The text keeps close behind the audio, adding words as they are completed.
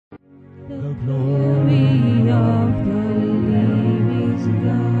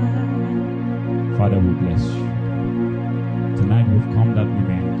Father, we bless you. Tonight we've come that we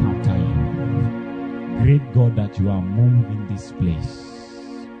may encounter you. Great God, that you are moving this place.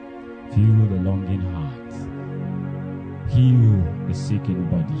 Heal the longing heart. Heal the seeking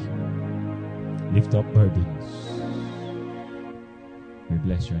body. Lift up burdens. We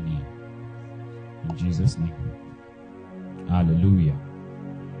bless your name. In Jesus' name. Hallelujah.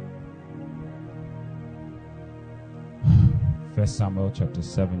 1 Samuel chapter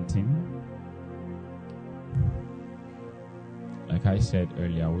 17. Like I said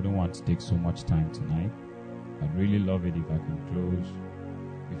earlier, I wouldn't want to take so much time tonight. I'd really love it if I can close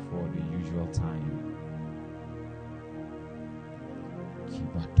before the usual time.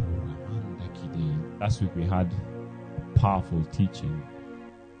 Last week we had a powerful teaching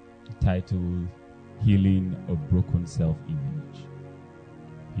titled Healing a Broken Self-Image.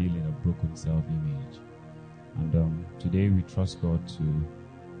 Healing a Broken Self-Image. And today we trust God to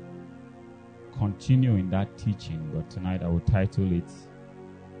continue in that teaching, but tonight I will title it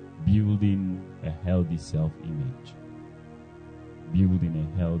Building a Healthy Self-Image. Building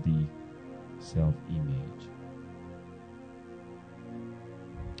a Healthy Self-Image.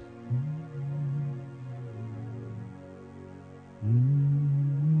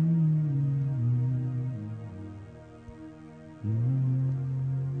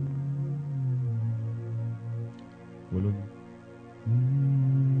 Follow me.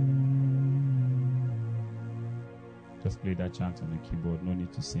 Just play that chant on the keyboard. No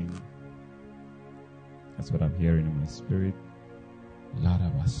need to sing. That's what I'm hearing in my spirit.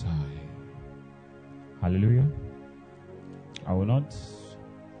 Hallelujah. I will not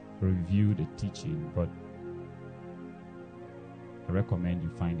review the teaching, but I recommend you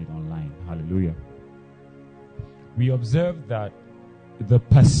find it online. Hallelujah. We observe that the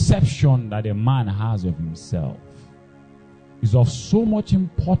perception that a man has of himself is of so much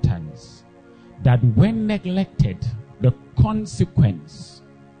importance that when neglected, the consequence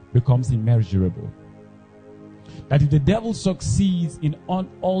becomes immeasurable. That if the devil succeeds in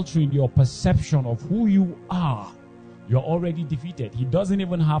altering your perception of who you are, you're already defeated. He doesn't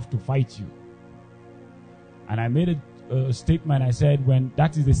even have to fight you. And I made a statement. I said, when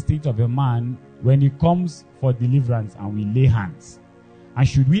that is the state of a man, when he comes for deliverance and we lay hands, and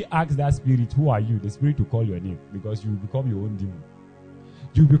should we ask that spirit, who are you? The spirit will call your name, because you become your own demon.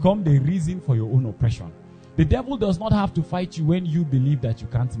 You become the reason for your own oppression. The devil does not have to fight you when you believe that you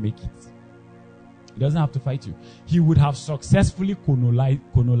can't make it. He doesn't have to fight you. He would have successfully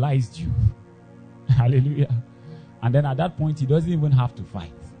colonized you. Hallelujah. And then at that point, he doesn't even have to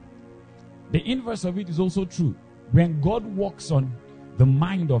fight. The inverse of it is also true. When God works on the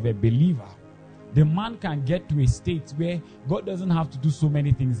mind of a believer, the man can get to a state where God doesn't have to do so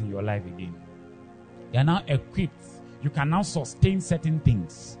many things in your life again. You are now equipped. You can now sustain certain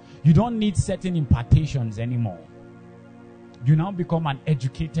things. You don't need certain impartations anymore. You now become an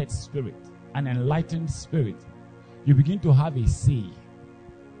educated spirit, an enlightened spirit. You begin to have a say.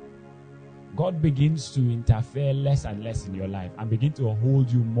 God begins to interfere less and less in your life and begin to hold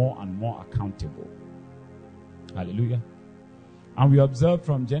you more and more accountable. Hallelujah. And we observe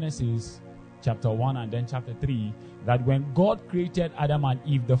from Genesis chapter 1 and then chapter 3 that when God created Adam and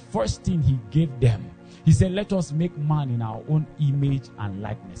Eve, the first thing he gave them, he said, let us make man in our own image and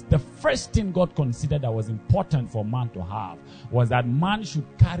likeness. The first thing God considered that was important for man to have was that man should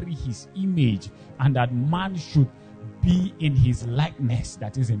carry his image and that man should be in his likeness,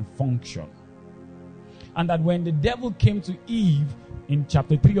 that is in function. And that when the devil came to Eve in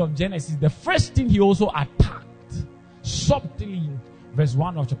chapter 3 of Genesis, the first thing he also attacked subtly, verse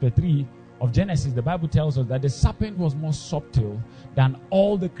 1 of chapter 3 of Genesis, the Bible tells us that the serpent was more subtle than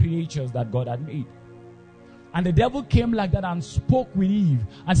all the creatures that God had made. And the devil came like that and spoke with Eve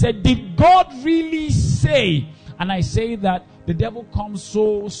and said, did God really say? And I say that the devil comes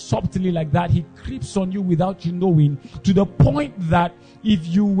so subtly like that, he creeps on you without you knowing, to the point that if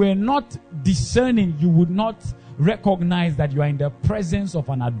you were not discerning, you would not recognize that you are in the presence of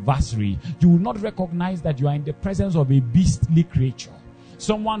an adversary. You will not recognize that you are in the presence of a beastly creature.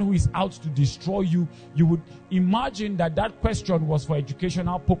 Someone who is out to destroy you. You would imagine that that question was for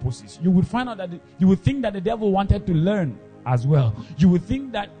educational purposes. You would find out that you would think that the devil wanted to learn as well. You would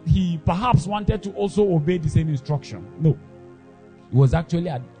think that he perhaps wanted to also obey the same instruction. No. He was actually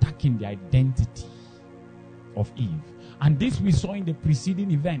attacking the identity of Eve. And this we saw in the preceding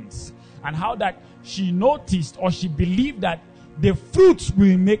events. And how that she noticed or she believed that the fruits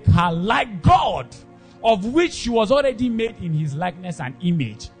will make her like God, of which she was already made in his likeness and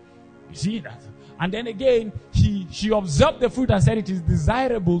image. You see that? And then again, she observed the fruit and said it is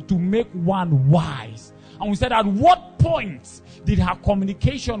desirable to make one wise. And we said, at what point Did her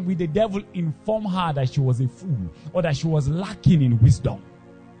communication with the devil inform her that she was a fool or that she was lacking in wisdom?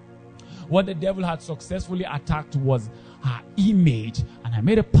 What the devil had successfully attacked was her image. And I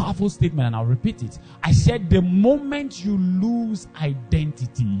made a powerful statement, and I'll repeat it. I said, the moment you lose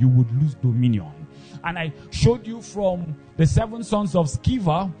identity, you would lose dominion. And I showed you from the 7 sons of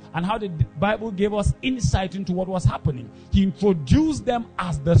Sceva and how the Bible gave us insight into what was happening. He introduced them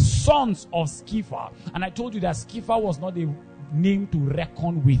as the sons of Sceva. And I told you that Sceva was not a name to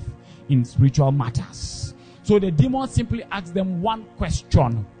reckon with in spiritual matters. So the demon simply asked them one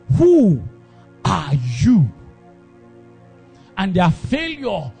question: who are you? And their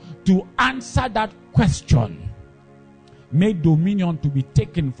failure to answer that question made dominion to be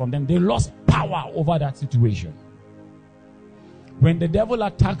taken from them. They lost power over that situation. When the devil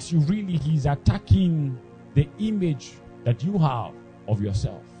attacks you, really, he's attacking the image that you have of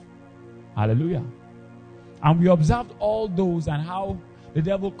yourself. Hallelujah. And we observed all those and how the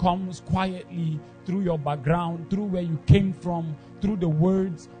devil comes quietly through your background, through where you came from, through the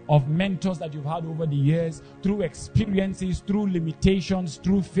words of mentors that you've had over the years, through experiences, through limitations,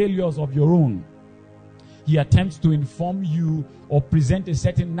 through failures of your own. He attempts to inform you or present a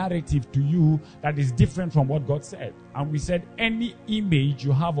certain narrative to you that is different from what God said. And we said any image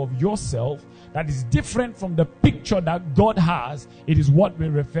you have of yourself that is different from the picture that God has, it is what we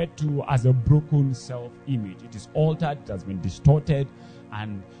refer to as a broken self-image. It is altered, it has been distorted,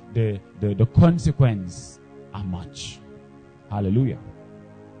 and the consequence are much. Hallelujah.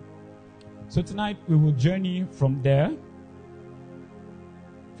 So tonight we will journey from there.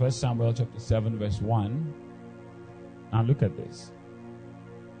 1 Samuel chapter 7 verse 1. Now look at this.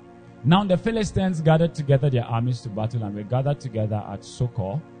 Now the Philistines gathered together their armies to battle, and were gathered together at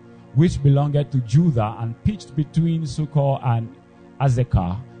Socoh, which belonged to Judah, and pitched between Socoh and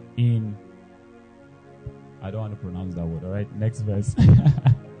Azekah in... I don't want to pronounce that word, all right? Next verse.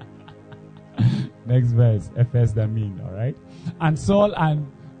 Next verse. Ephes Damin, all right? And Saul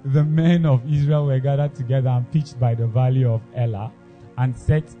and the men of Israel were gathered together and pitched by the valley of Elah, and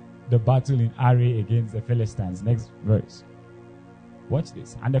set the battle in array against the Philistines. Next verse. Watch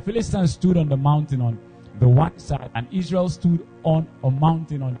this. And the Philistines stood on the mountain on the one side, and Israel stood on a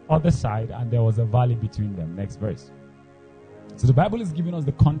mountain on the other side, and there was a valley between them. Next verse. So the Bible is giving us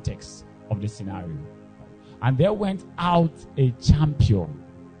the context of the scenario. And there went out a champion.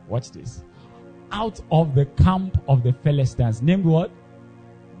 Watch this. Out of the camp of the Philistines, named what?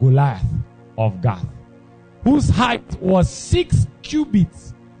 Goliath of Gath, whose height was 6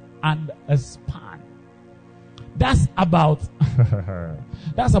 cubits and a span. That's about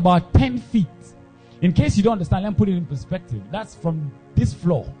 10 feet. In case you don't understand, let me put it in perspective. That's from this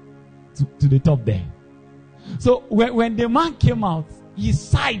floor to the top there. So when the man came out, his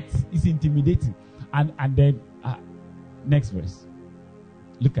sight is intimidating. And then, next verse.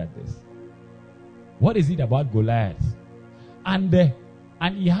 Look at this. What is it about Goliath? And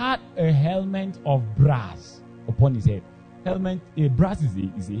he had a helmet of brass upon his head. Brass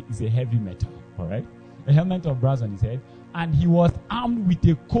is a heavy metal, all right? A helmet of brass on his head. And he was armed with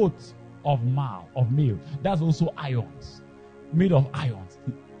a coat of mail. That's also irons, made of irons.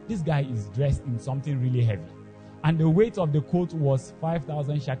 This guy is dressed in something really heavy. And the weight of the coat was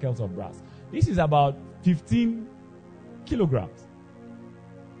 5,000 shekels of brass. This is about 15 kilograms.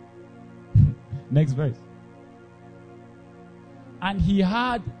 Next verse. And he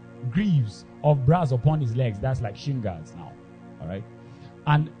had greaves of brass upon his legs. That's like shin guards now. All right.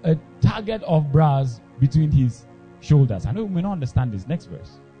 And a target of brass between his shoulders. I know we may not understand this. Next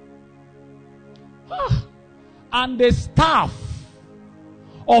verse. And the staff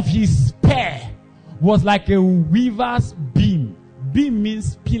of his spear was like a weaver's beam. Beam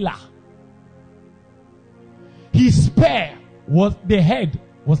means pillar. His spear the head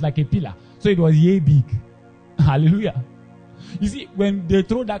was like a pillar. So it was yay big. Hallelujah. You see, when they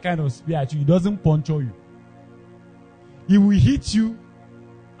throw that kind of spear at you, it doesn't puncture you. It will hit you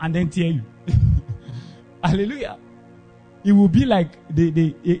and then tear you. Hallelujah. It will be like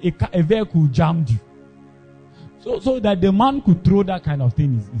a vehicle jammed you. So that the man could throw that kind of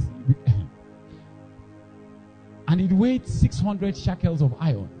thing and it weighed 600 shekels of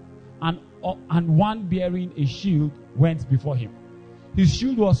iron, and one bearing a shield went before him. His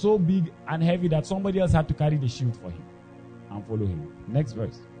shield was so big and heavy that somebody else had to carry the shield for him and follow him. Next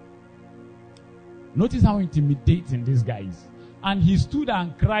verse. Notice how intimidating this guy is. And he stood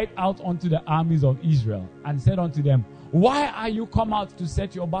and cried out unto the armies of Israel and said unto them, why are you come out to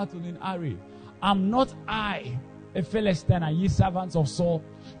set your battle in array? Am not I a Philistine, and ye servants of Saul?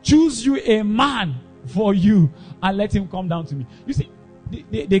 Choose you a man for you and let him come down to me. You see,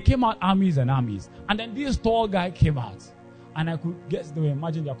 they came out armies and armies. And then this tall guy came out. And I could guess they were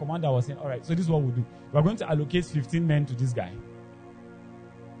imagine their commander was saying, all right, so this is what we'll do. We're going to allocate 15 men to this guy.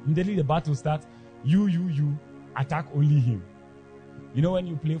 Immediately the battle starts. You attack only him. You know when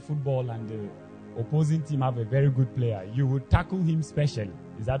you play football and the opposing team have a very good player, you would tackle him specially.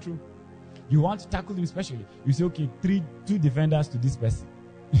 Is that true? You want to tackle him specially. You say, okay, two defenders to this person.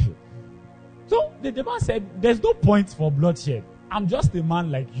 So the man said, there's no point for bloodshed. I'm just a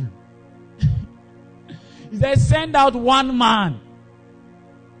man like you. He said, send out one man.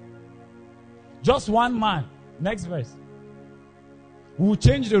 Just one man. Next verse. We will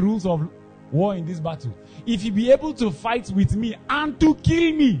change the rules of war in this battle. If he be able to fight with me and to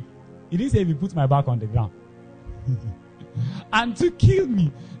kill me. He didn't say if he puts my back on the ground. And to kill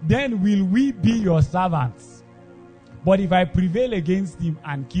me, then will we be your servants. But if I prevail against him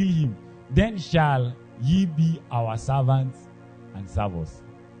and kill him, then shall ye be our servants and serve us.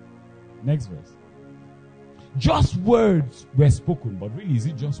 Next verse. Just words were spoken, but really is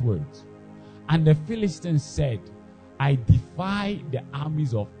it just words? And the Philistines said, I defy the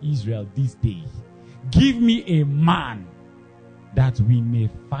armies of Israel this day. Give me a man that we may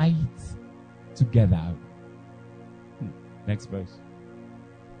fight together. Next verse.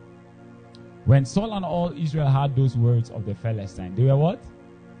 When Saul and all Israel heard those words of the Philistines, they were what?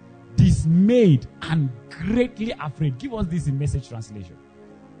 Dismayed and greatly afraid. Give us this in Message translation.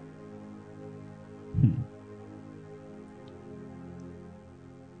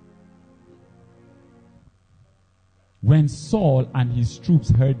 When Saul and his troops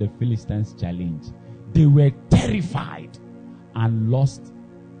heard the Philistines' challenge, they were terrified and lost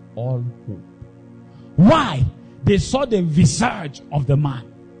all hope. Why? They saw the visage of the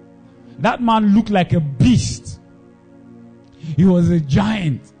man. That man looked like a beast. He was a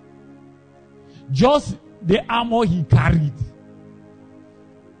giant. Just the armor he carried.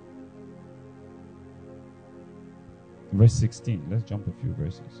 Verse 16. Let's jump a few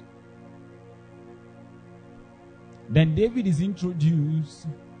verses. Then David is introduced.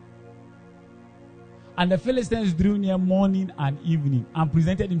 And the Philistines drew near morning and evening and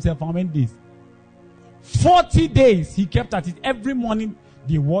presented himself for how many days? 40 days he kept at it. Every morning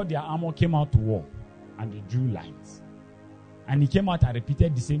they wore their armor, came out to war. And they drew lines. And he came out and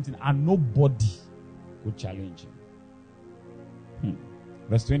repeated the same thing. And nobody could challenge him.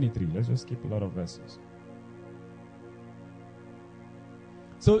 Verse 23. Let's just skip a lot of verses.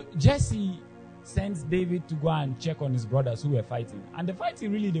 So Jesse sends David to go and check on his brothers who were fighting. And the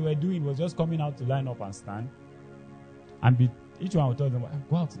fighting really they were doing was just coming out to line up and stand. And each one would tell them,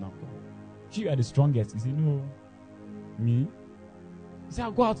 go out now. You are the strongest. You say, no. Me? You say,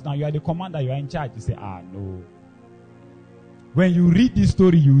 go out now. You are the commander. You are in charge. You say, no. When you read this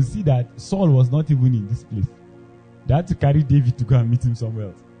story, you will see that Saul was not even in this place. They had to carry David to go and meet him somewhere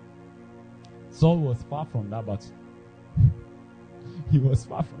else. Saul was far from that battle. He was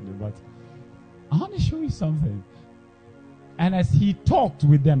far from the battle. I want to show you something. And as he talked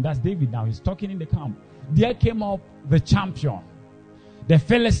with them, that's David now, he's talking in the camp. There came up the champion, the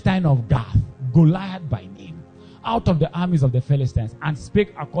Philistine of Gath, Goliath by name, out of the armies of the Philistines, and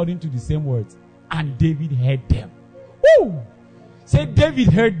spake according to the same words. And David heard them. Woo! Say,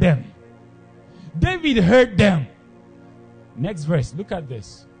 David heard them. David heard them. Next verse, look at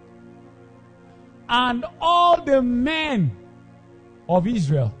this. And all the men of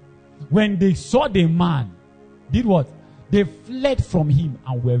Israel, when they saw the man, did what? They fled from him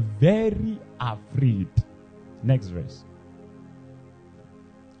and were very afraid. Next verse.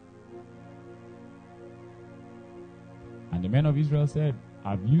 And the men of Israel said,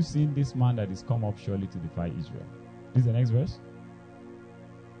 have you seen this man that is come up surely to defy Israel? This is the next verse.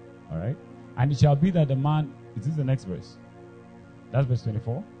 Alright. And it shall be that the man, is this the next verse? That's verse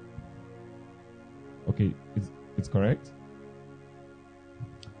 24. Okay, it's correct.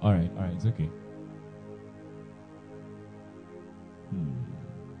 Alright, it's okay.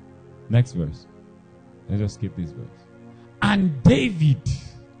 Next verse. Let's just skip this verse. And David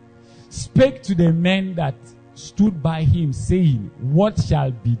spake to the men that stood by him, saying, what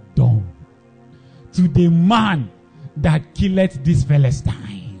shall be done to the man that killeth this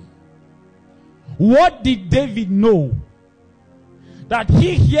Philistine? What did David know? That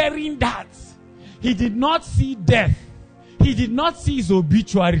he hearing that, he did not see death. He did not see his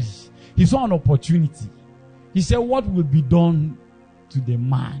obituary. He saw an opportunity. He said, what will be done to the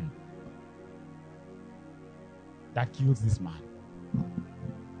man that kills this man?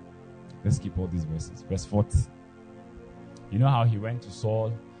 Let's keep all these verses. Verse 40. You know how he went to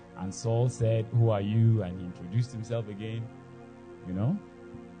Saul, and Saul said, who are you? And he introduced himself again. You know?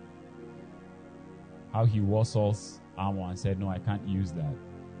 How he wore Saul's armor and said, no, I can't use that.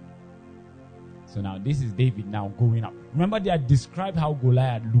 So now this is David now going up. Remember, they had described how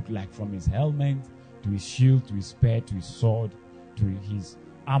Goliath looked like, from his helmet to his shield to his spear to his sword to his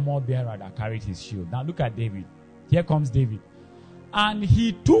armor bearer that carried his shield. Now look at David. Here comes David. And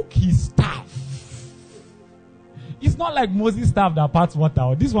he took his staff. It's not like Moses' staff that parts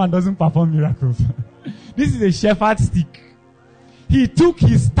water. This one doesn't perform miracles. This is a shepherd's stick. He took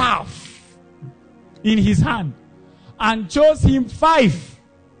his staff in his hand and chose him 5.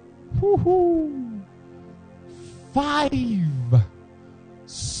 Woo-hoo. 5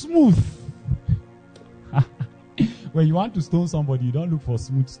 smooth. When you want to stone somebody, you don't look for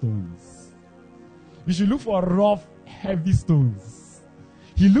smooth stones. You should look for rough, heavy stones.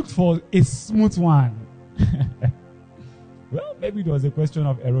 He looked for a smooth one. Well, maybe it was a question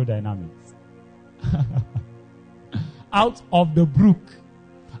of aerodynamics. Out of the brook,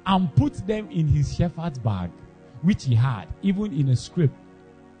 and put them in his shepherd's bag, which he had, even in a scrip.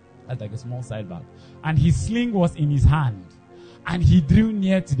 That's like a small side bag. And his sling was in his hand. And he drew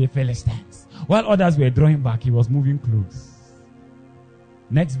near to the Philistines. While others were drawing back, he was moving close.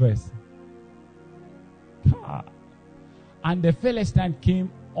 Next verse. And the Philistine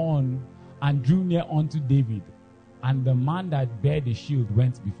came on and drew near unto David. And the man that bare the shield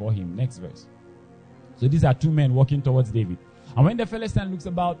went before him. Next verse. So these are 2 men walking towards David. And when the Philistine looks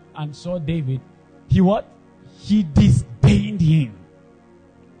about and saw David, he what? He disdained him.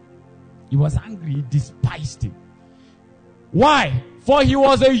 He was angry, he despised him. Why? For he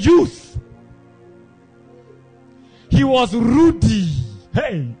was a youth. He was ruddy.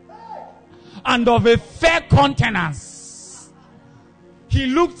 Hey. And of a fair countenance. He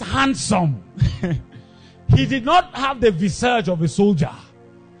looked handsome. He did not have the visage of a soldier.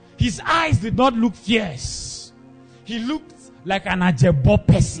 His eyes did not look fierce. He looked like an Ajebo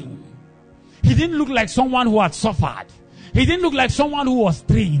person. He didn't look like someone who had suffered. He didn't look like someone who was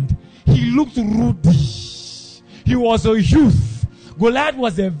trained. He looked ruddy. He was a youth. Goliath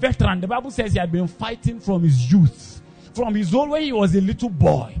was a veteran. The Bible says he had been fighting from his youth. From his old, when he was a little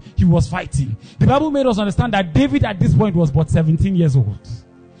boy, he was fighting. The Bible made us understand that David at this point was but 17 years old.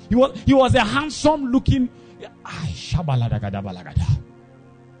 He was a handsome looking. I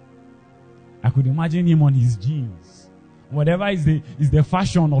could imagine him on his jeans. Whatever is the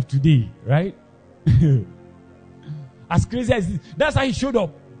fashion of today, right? As crazy as this. That's how he showed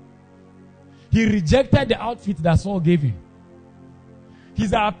up. He rejected the outfit that Saul gave him.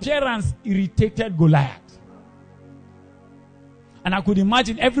 His appearance irritated Goliath. And I could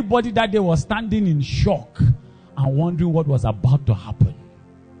imagine everybody that day was standing in shock and wondering what was about to happen.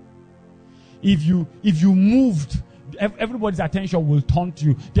 If you moved, everybody's attention will turn to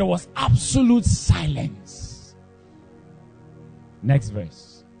you. There was absolute silence. Next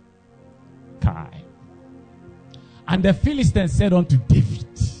verse. Kai. And the Philistines said unto David,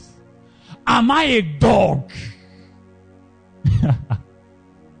 am I a dog?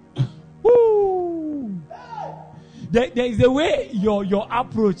 Woo. There is a way your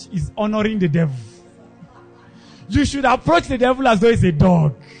approach is honoring the devil. You should approach the devil as though he's a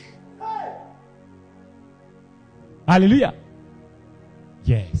dog. Hallelujah.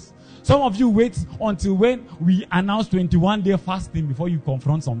 Yes. Some of you wait until when we announce 21-day fasting before you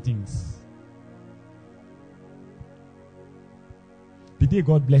confront some things. The day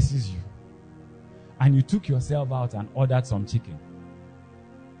God blesses you and you took yourself out and ordered some chicken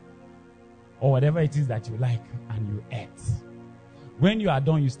or whatever it is that you like and you ate. When you are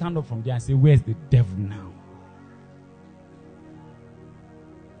done, you stand up from there and say, where's the devil now?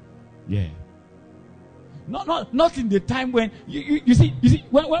 Yeah. Not in the time when you see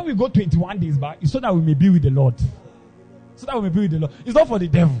when we go 21 days back, it's so that we may be with the Lord. So that we may be with the Lord. It's not for the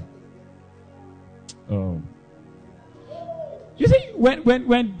devil. Oh. You see,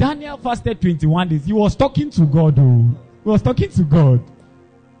 when Daniel fasted 21 days, he was talking to God. Oh. He was talking to God.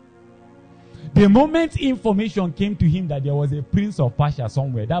 The moment information came to him that there was a prince of Persia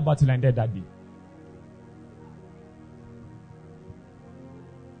somewhere, that battle ended that day.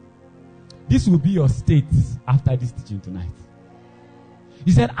 This will be your state after this teaching tonight.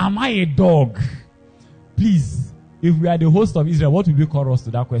 He said, am I a dog? Please, if we are the host of Israel, what will you call us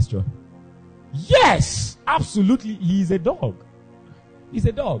to that question? Yes, absolutely, he is a dog. He's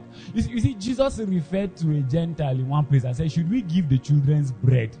a dog. You see, Jesus referred to a Gentile in one place and said, should we give the children's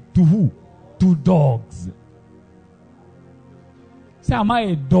bread to who? To dogs. Say, am I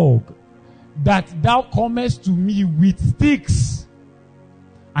a dog that thou comest to me with sticks?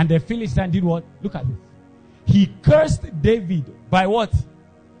 And the Philistine did what? Look at this. He cursed David by what?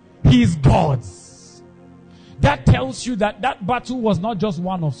 His gods. That tells you that battle was not just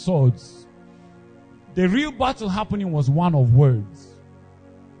one of swords. The real battle happening was one of words.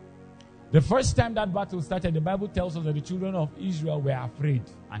 The first time that battle started, the Bible tells us that the children of Israel were afraid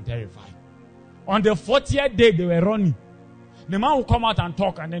and terrified. On the 40th day, they were running. The man will come out and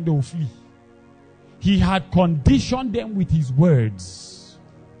talk, and then they will flee. He had conditioned them with his words.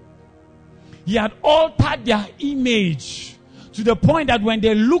 He had altered their image to the point that when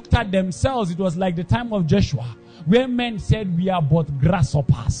they looked at themselves, it was like the time of Joshua, where men said, we are but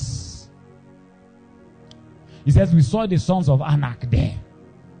grasshoppers. He says, we saw the sons of Anak there.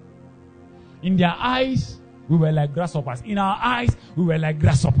 In their eyes, we were like grasshoppers. In our eyes, we were like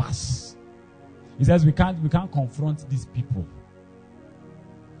grasshoppers. He says, we can't confront these people.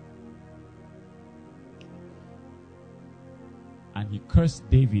 And he cursed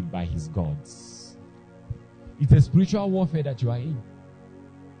David by his gods. It's a spiritual warfare that you are in.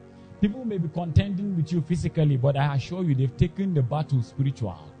 People may be contending with you physically, but I assure you, they've taken the battle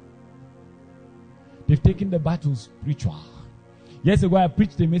spiritual. They've taken the battle spiritual. Years ago, I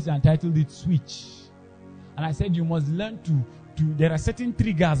preached a message and titled it Switch. And I said, you must learn to there are certain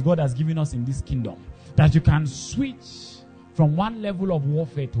triggers God has given us in this kingdom that you can switch from one level of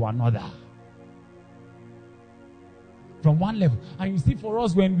warfare to another. From one level. And you see, for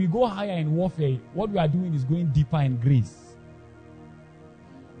us, when we go higher in warfare, what we are doing is going deeper in grace.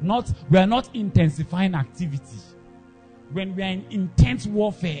 We are not intensifying activity. When we are in intense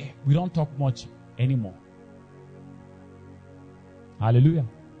warfare, we don't talk much anymore. Hallelujah.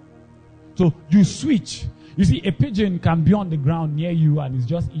 So you switch. You see, a pigeon can be on the ground near you and is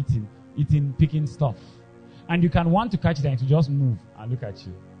just eating, picking stuff. And you can want to catch it and to just move and look at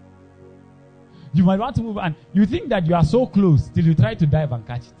you. You might want to move and you think that you are so close till you try to dive and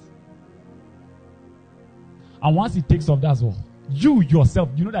catch it. And once it takes off, that's all. You yourself,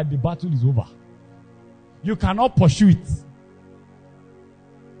 you know that the battle is over. You cannot pursue it.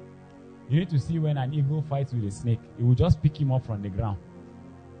 You need to see when an eagle fights with a snake, it will just pick him up from the ground.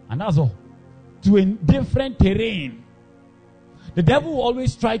 And that's all. To a different terrain. The devil will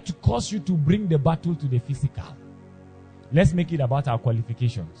always try to cause you to bring the battle to the physical. Let's make it about our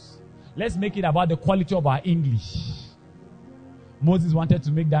qualifications. Let's make it about the quality of our English. Moses wanted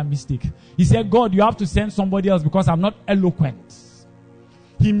to make that mistake. He said, God, you have to send somebody else because I'm not eloquent.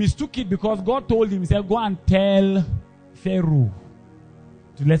 He mistook it because God told him, he said, go and tell Pharaoh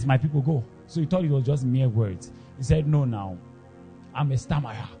to let my people go. So he thought it was just mere words. He said, no, now, I'm a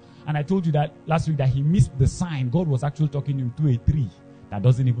stammerer. And I told you that last week that he missed the sign. God was actually talking to him through a tree that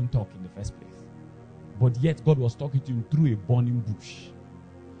doesn't even talk in the first place. But yet God was talking to him through a burning bush.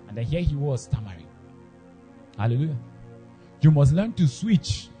 And then here he was stammering. Hallelujah. You must learn to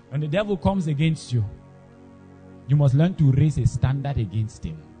switch. When the devil comes against you, you must learn to raise a standard against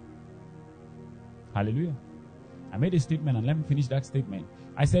him. Hallelujah. I made a statement and let me finish that statement.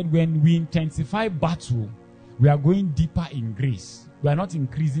 I said when we intensify battle, we are going deeper in grace. We are not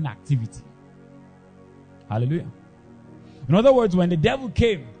increasing activity. Hallelujah. In other words, when the devil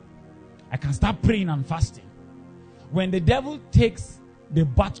came, I can start praying and fasting. When the devil takes the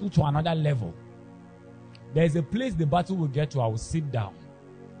battle to another level, there is a place the battle will get to. I will sit down.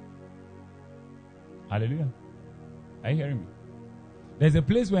 Hallelujah. Are you hearing me? There's a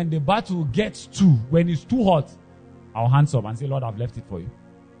place when the battle gets to, when it's too hot, I'll hands up and say, Lord, I've left it for you.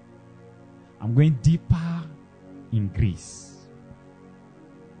 I'm going deeper in grace.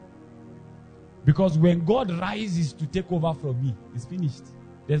 Because when God rises to take over from me, it's finished.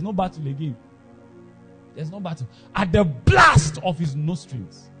 There's no battle again. There's no battle. At the blast of his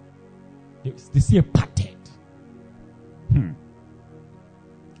nostrils, they see a parted.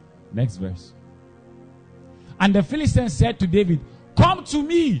 Next verse. And the Philistines said to David, come to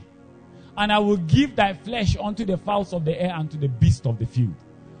me, and I will give thy flesh unto the fowls of the air and to the beasts of the field.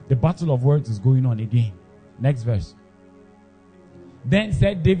 The battle of words is going on again. Next verse. Then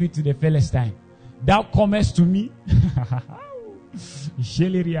said David to the Philistine, thou comest to me.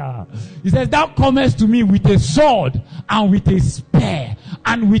 He says, thou comest to me with a sword and with a spear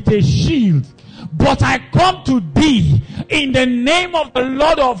and with a shield. But I come to thee in the name of the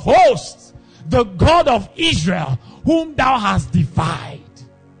Lord of hosts, the God of Israel, whom thou hast defied.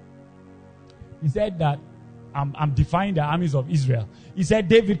 He said that I'm defying the armies of Israel. He said,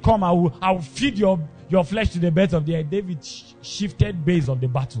 David, come, I will feed your flesh to the birds of the air. David shifted base of the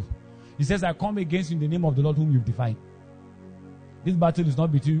battle. He says, I come against you in the name of the Lord whom you've defied. This battle is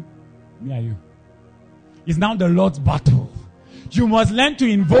not between me and you. It's now the Lord's battle. You must learn to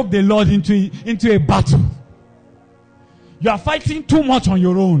invoke the Lord into a battle. You are fighting too much on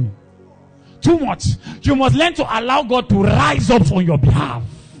your own. Too much. You must learn to allow God to rise up on your behalf.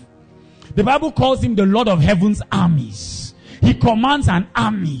 The Bible calls him the Lord of heaven's armies. He commands an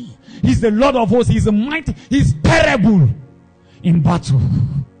army. He's the Lord of hosts. He's mighty. He's terrible in battle.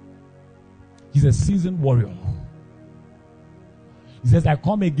 He's a seasoned warrior. He says, I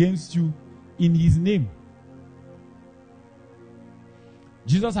come against you in his name.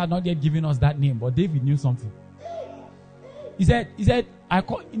 Jesus had not yet given us that name, but David knew something. He said, I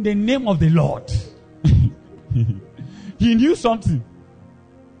call in the name of the Lord. He knew something.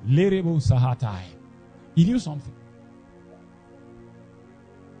 Lerebo Sahatai. He knew something.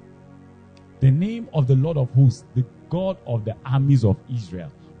 The name of the Lord of hosts, the God of the armies of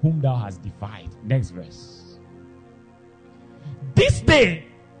Israel, whom thou hast defied. Next verse. This day,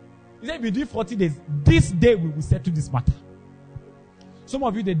 he said, within 40 days, this day we will settle this matter. Some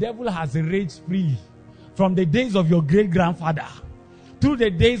of you, the devil has raged freely from the days of your great-grandfather through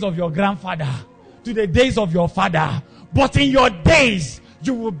the days of your grandfather to the days of your father. But in your days,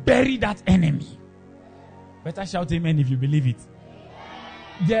 you will bury that enemy. Better shout amen if you believe it.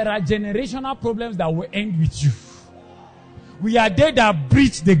 There are generational problems that will end with you. We are they that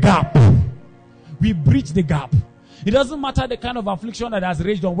breach the gap. We breach the gap. It doesn't matter the kind of affliction that has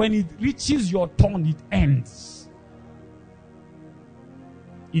raged on. When it reaches your turn, it ends.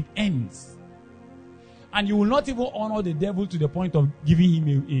 It ends. And you will not even honor the devil to the point of giving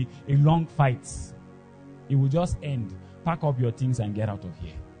him a long fight. It will just end. Pack up your things and get out of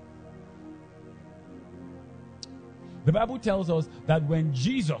here. The Bible tells us that when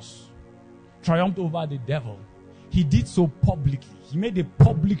Jesus triumphed over the devil, he did so publicly. He made a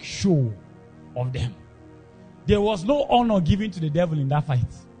public show of them. There was no honor given to the devil in that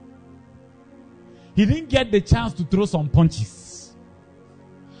fight. He didn't get the chance to throw some punches.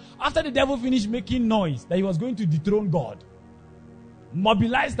 After the devil finished making noise that he was going to dethrone God,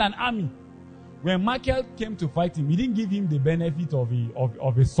 mobilized an army. When Michael came to fight him, he didn't give him the benefit of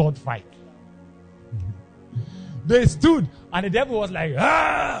a sword fight. They stood, and the devil was like,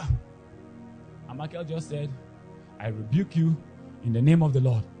 ah! And Michael just said, I rebuke you in the name of the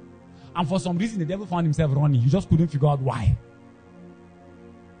Lord. And for some reason, the devil found himself running. He just couldn't figure out why.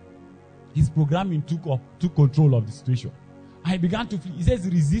 His programming took control of the situation. And he began to flee. He says,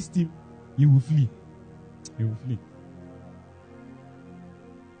 resist him, he will flee. He will flee.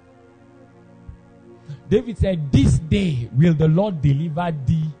 David said, this day will the Lord deliver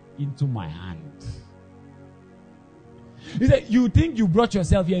thee into my hand. He said, you think you brought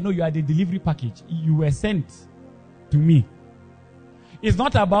yourself here? No, you are the delivery package. You were sent to me. It's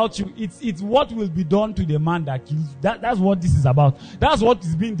not about you. It's what will be done to the man that kills. That's what this is about. That's what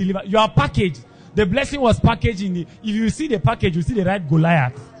is being delivered. You are packaged. The blessing was packaged in the. If you see the package, you see the right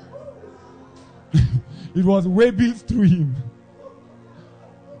Goliath. It was way built through him.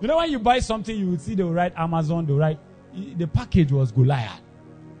 You know when you buy something, you will see the right Amazon, the package was Goliath.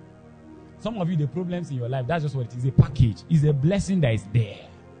 Some of you, the problems in your life, that's just what it is. A package. It's a blessing that is there.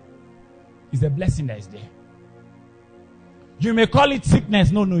 It's a blessing that is there. You may call it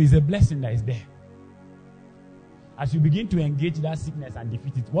sickness. No, it's a blessing that is there. As you begin to engage that sickness and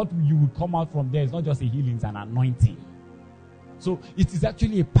defeat it, what you will come out from there is not just a healing, it's an anointing. So it is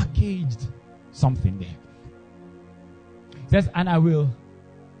actually a packaged something there. It says, and I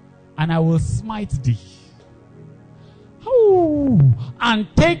will smite thee. And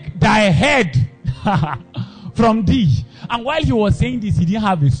take thy head from thee. And while he was saying this, he didn't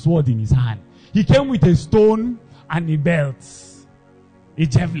have a sword in his hand. He came with a stone and a belt, a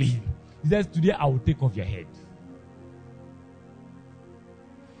javelin. He says, today I will take off your head.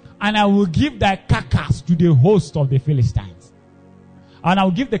 And I will give thy carcass to the host of the Philistines. And I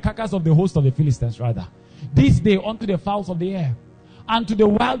will give the carcass of the host of the Philistines, rather, this day unto the fowls of the air, and to the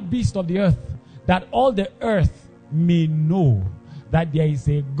wild beasts of the earth, that all the earth may know that there is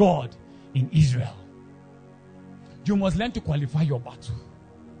a God in Israel. You must learn to qualify your battle.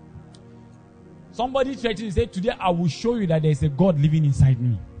 Somebody tried to say, today I will show you that there is a God living inside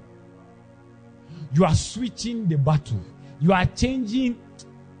me. You are switching the battle. You are changing.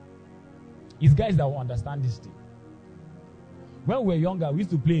 It's guys that will understand this thing. When we were younger, we used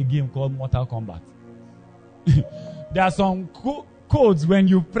to play a game called Mortal Kombat. There are some codes when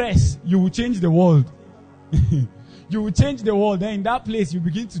you press, you will change the world. You will change the world. Then in that place, you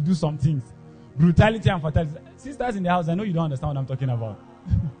begin to do some things. Brutality and fatality. Sisters in the house, I know you don't understand what I'm talking about.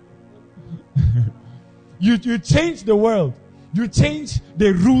 You change the world. You change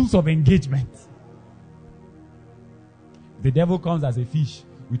the rules of engagement. The devil comes as a fish.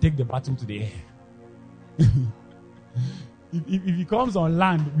 We take the battle to the air. If he comes on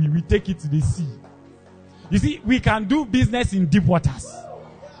land, we take it to the sea. You see, we can do business in deep waters.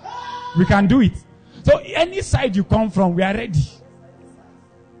 We can do it. So any side you come from, we are ready.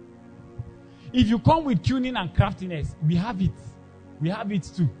 If you come with tuning and craftiness, we have it. We have it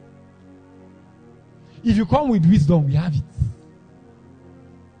too. If you come with wisdom, we have it.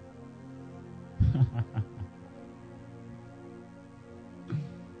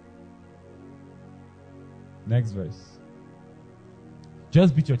 Next verse.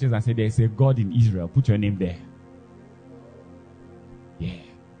 Just beat your chest and say, there is a God in Israel. Put your name there. Yeah.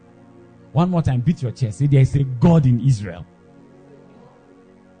 One more time, beat your chest. Say, there is a God in Israel.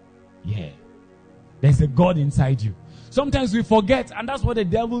 Yeah. There's a God inside you. Sometimes we forget, and that's what the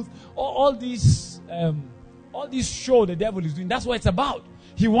devil, all these show the devil is doing. That's what it's about.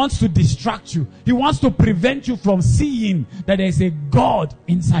 He wants to distract you. He wants to prevent you from seeing that there is a God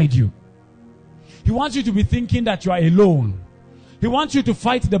inside you. He wants you to be thinking that you are alone. He wants you to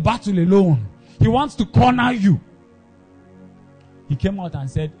fight the battle alone. He wants to corner you. He came out and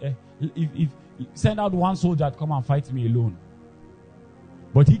said, if send out one soldier to come and fight me alone.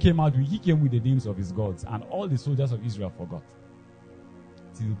 But he came with the names of his gods, and all the soldiers of Israel forgot.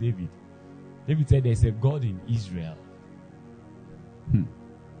 Till David. David said, there's a God in Israel.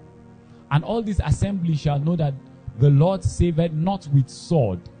 And all this assembly shall know that the Lord saved not with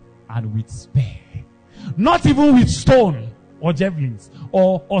sword and with spear, not even with stone or javelins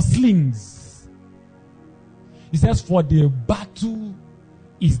or slings. He says, for the battle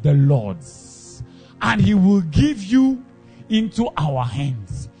is the Lord's, and he will give you into our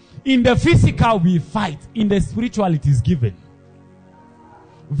hands. In the physical we fight, in the spiritual it is given.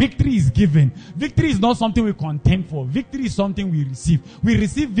 Victory is given. Victory is not something we contend for. Victory is something we receive. We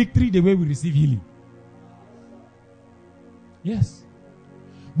receive victory the way we receive healing. Yes.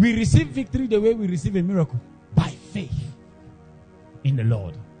 We receive victory the way we receive a miracle. By faith in the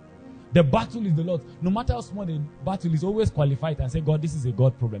Lord. The battle is the Lord's. No matter how small the battle is, always qualified and say, God, this is a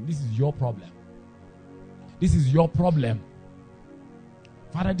God problem. This is your problem. This is your problem.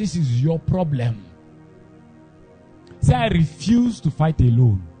 Father, this is your problem. Say, I refuse to fight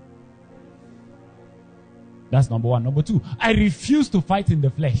alone. That's number one. Number two, I refuse to fight in the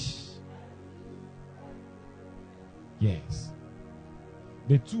flesh. Yes.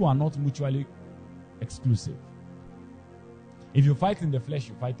 The two are not mutually exclusive. If you fight in the flesh,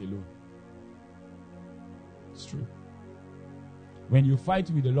 you fight alone. It's true. When you fight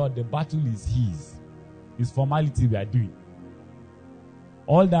with the Lord, the battle is His. It's formality we are doing.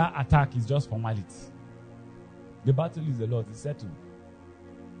 All that attack is just formality. The battle is the Lord. It's settled.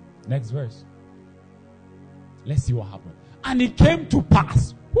 Next verse. Let's see what happened. And it came to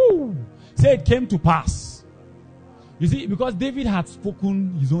pass. Woo! Say it came to pass. You see, because David had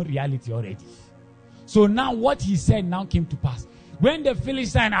spoken his own reality already. So now what he said now came to pass. When the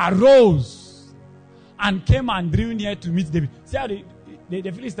Philistine arose and came and drew near to meet David. See how the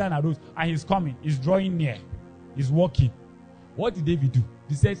Philistine arose and he's coming. He's drawing near. He's walking. What did David do?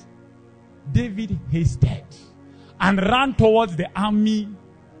 He says, David hasted and ran towards the army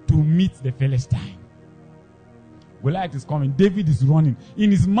to meet the Philistine. Goliath is coming. David is running.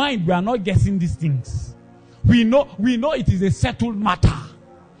 In his mind, we are not guessing these things. We know it is a settled matter.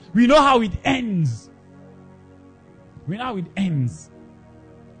 We know how it ends. We know how it ends.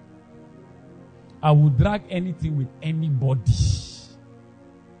 I will drag anything with anybody.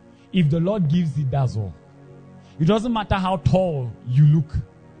 If the Lord gives it, that's all. It doesn't matter how tall you look.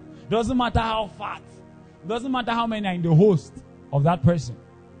 It doesn't matter how fat. It doesn't matter how many are in the host of that person.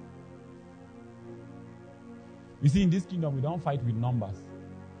 You see, in this kingdom, we don't fight with numbers.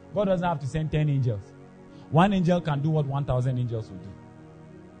 God doesn't have to send 10 angels. One angel can do what 1,000 angels will do.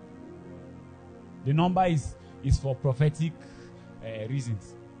 The number is for prophetic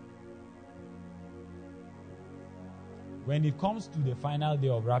reasons. When it comes to the final day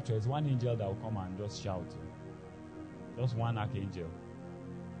of rapture, it's one angel that will come and just shout. Just one archangel.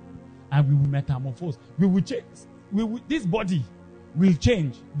 And we will metamorphose. We will change. This body will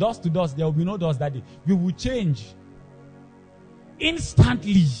change. Dust to dust. There will be no dust that day. We will change.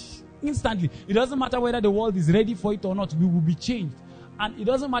 Instantly. Instantly. It doesn't matter whether the world is ready for it or not. We will be changed. And it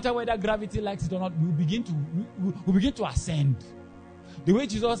doesn't matter whether gravity likes it or not. We will begin to ascend. The way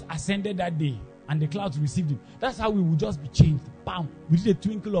Jesus ascended that day and the clouds received him. That's how we will just be changed. Bam. Within a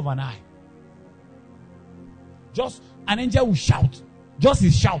twinkle of an eye. Just an angel will shout. Just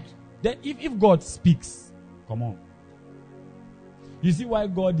his shout. Then if God speaks, come on. You see why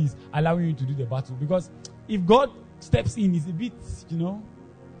God is allowing you to do the battle? Because if God steps in, it's a bit,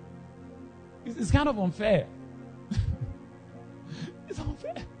 it's kind of unfair. It's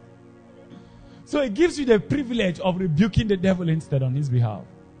unfair. So it gives you the privilege of rebuking the devil instead on his behalf.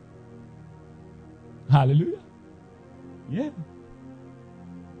 Hallelujah. Yeah.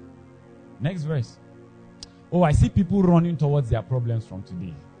 Next verse. Oh, I see people running towards their problems from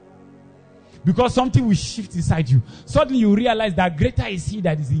today. Because something will shift inside you. Suddenly you realize that greater is he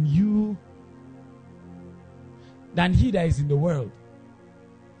that is in you than he that is in the world.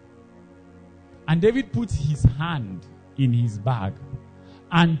 And David put his hand in his bag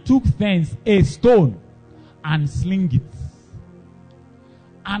and took thence a stone and sling it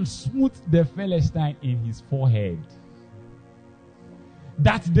and smote the Philistine in his forehead,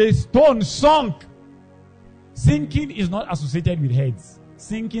 that the stone sunk. Sinking is not associated with heads.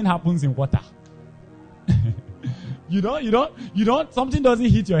 Sinking happens in water. You don't, something doesn't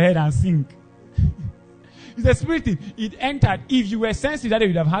hit your head and sink. It's a spirit thing. It entered. If you were sensitive, that you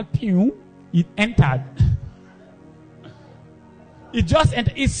would have had pew. It entered. It just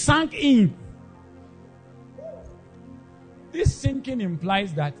entered. It sank in. This sinking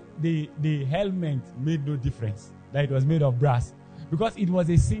implies that the helmet made no difference. That it was made of brass. Because it was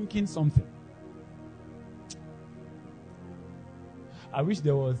a sinking something. I wish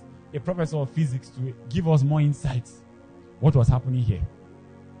there was a professor of physics to give us more insights. What was happening here?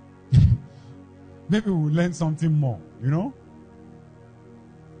 Maybe we'll learn something more,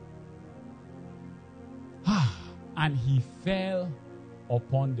 And he fell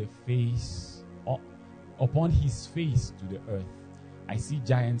upon his face to the earth. I see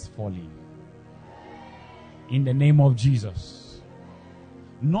giants falling. In the name of Jesus.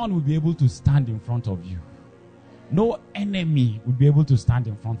 None will be able to stand in front of you. No enemy will be able to stand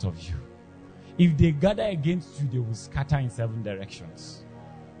in front of you. If they gather against you, they will scatter in 7 directions.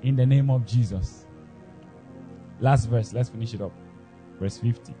 In the name of Jesus. Last verse. Let's finish it up. Verse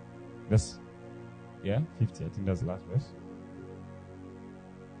 50. 50. I think that's the last verse.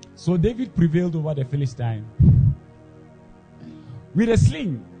 So David prevailed over the Philistine with a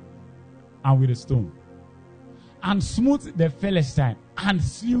sling and with a stone, and smote the Philistine and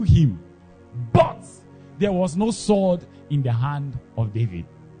slew him. But there was no sword in the hand of David.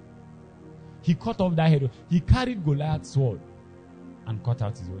 He cut off that head. He carried Goliath's sword and cut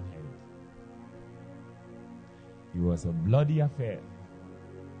out his own head. It was a bloody affair.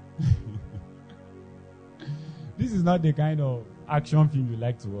 This is not the kind of action film you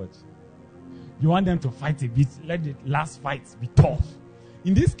like to watch. You want them to fight a bit. Let the last fight be tough.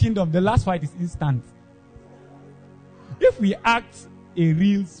 In this kingdom, the last fight is instant. If we act a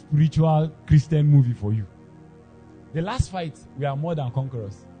real spiritual Christian movie for you, the last fight, we are more than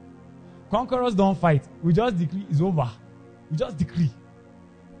conquerors. Conquerors don't fight. We just decree it's over. We just decree.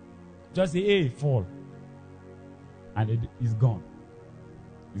 Just say, hey, fall. And it's gone.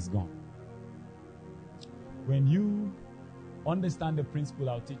 It's gone. When you understand the principle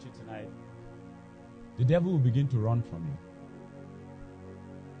I'll teach you tonight, the devil will begin to run from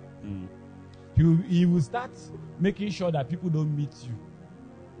you. He will start making sure that people don't meet you,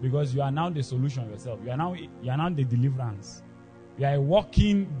 because you are now the solution yourself. You are now the deliverance. You are a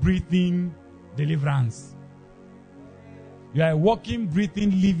walking, breathing deliverance. You are a walking,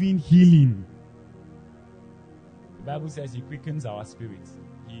 breathing, living healing. The Bible says he quickens our spirit.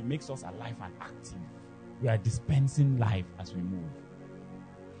 He makes us alive and active. We are dispensing life as we move.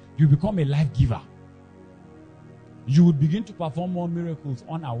 You become a life giver. You would begin to perform more miracles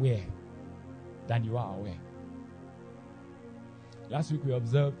unaware than you are aware. Last week we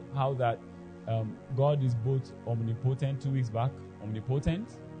observed how that God is both omnipotent, 2 weeks back, omnipotent,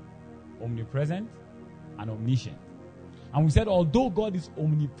 omnipresent, and omniscient. And we said although God is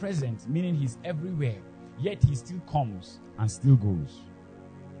omnipresent, meaning he's everywhere, yet he still comes and still goes.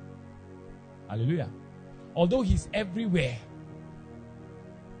 Hallelujah. Although he's everywhere,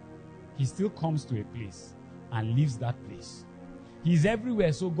 he still comes to a place and leaves that place. He's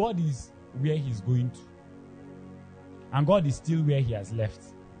everywhere, so God is where he's going to. And God is still where he has left.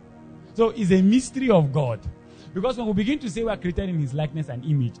 So it's a mystery of God. Because when we begin to say we are created in his likeness and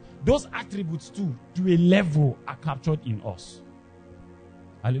image, those attributes too, to a level, are captured in us.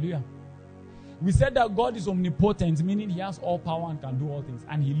 Hallelujah. We said that God is omnipotent, meaning he has all power and can do all things.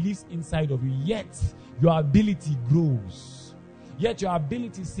 And he lives inside of you. Yet, your ability grows. Yet, your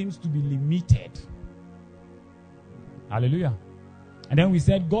ability seems to be limited. Hallelujah. And then we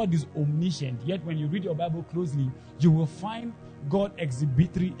said God is omniscient. Yet, when you read your Bible closely, you will find God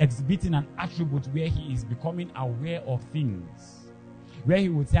exhibiting an attribute where he is becoming aware of things. Where he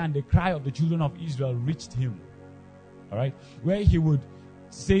would say, and the cry of the children of Israel reached him. All right? Where he would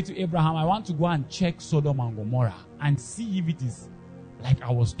say to Abraham, I want to go and check Sodom and Gomorrah and see if it is like I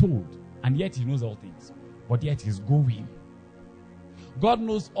was told. And yet he knows all things. But yet he's going. God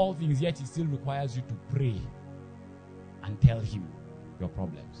knows all things, yet he still requires you to pray and tell him your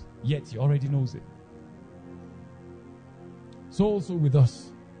problems. Yet he already knows it. So also with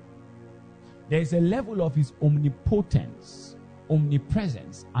us, there is a level of his omnipotence,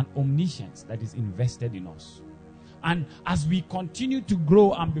 omnipresence, and omniscience that is invested in us. And as we continue to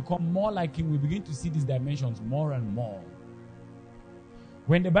grow and become more like him, we begin to see these dimensions more and more.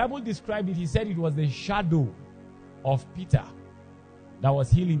 When the Bible described it, he said it was the shadow of Peter that was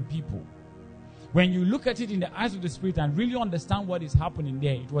healing people. When you look at it in the eyes of the Spirit and really understand what is happening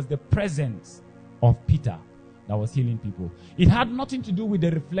there, it was the presence of Peter that was healing people. It had nothing to do with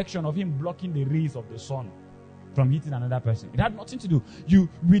the reflection of him blocking the rays of the sun from hitting another person. It had nothing to do.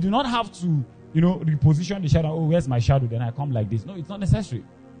 We do not have to, reposition the shadow. Oh, where's my shadow? Then I come like this. No, it's not necessary.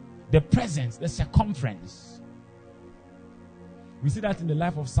 The presence, the circumference. We see that in the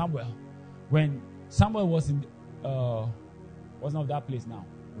life of Samuel. When Samuel was in, what's not that place now?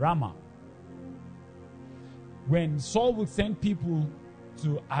 Ramah. When Saul would send people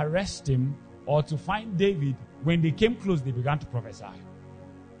to arrest him or to find David, when they came close, they began to prophesy.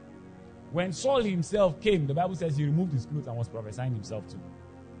 When Saul himself came, the Bible says he removed his clothes and was prophesying himself too.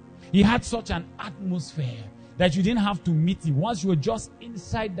 He had such an atmosphere that you didn't have to meet him. Once you were just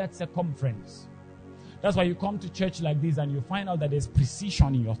inside that circumference. That's why you come to church like this and you find out that there's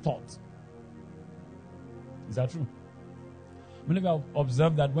precision in your thought. Is that true? Many of you have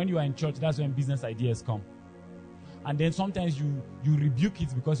observed that when you are in church, that's when business ideas come. And then sometimes you rebuke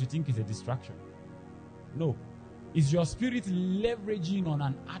it because you think it's a distraction. No. It's your spirit leveraging on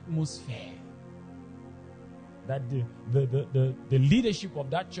an atmosphere that the leadership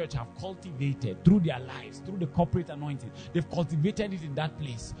of that church have cultivated through their lives, through the corporate anointing. They've cultivated it in that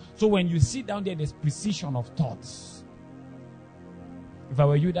place. So when you sit down there, there's precision of thoughts. If I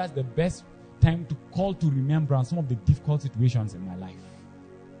were you, that's the best time to call to remembrance some of the difficult situations in my life.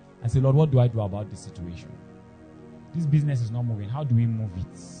 And say, Lord, what do I do about this situation? This business is not moving. How do we move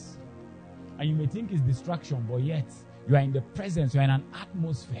it? And you may think it's distraction, but yet you are in the presence, you are in an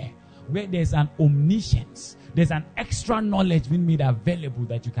atmosphere where there's an omniscience, there's an extra knowledge being made available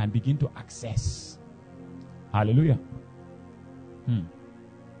that you can begin to access. Hallelujah.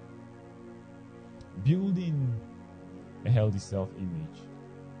 Building a healthy self-image.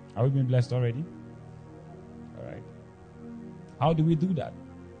 Are we being blessed already? All right. How do we do that?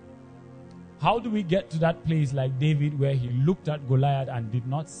 How do we get to that place like David where he looked at Goliath and did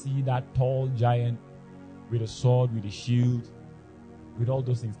not see that tall giant with a sword, with a shield, with all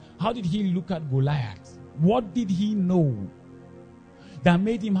those things? How did he look at Goliath? What did he know that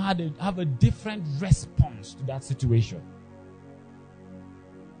made him have a different response to that situation?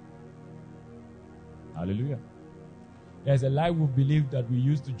 Hallelujah. There's a lie we've believed that we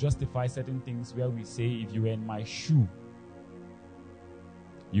use to justify certain things where we say, if you were in my shoe,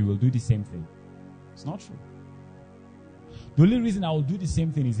 you will do the same thing. It's not true. The only reason I will do the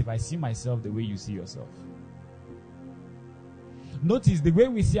same thing is if I see myself the way you see yourself. Notice the way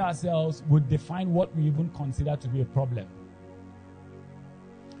we see ourselves would define what we even consider to be a problem.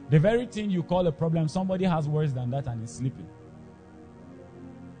 The very thing you call a problem, somebody has worse than that and is sleeping.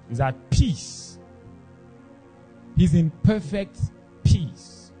 He's at peace. He's in perfect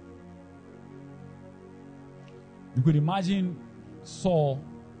peace. You could imagine Saul,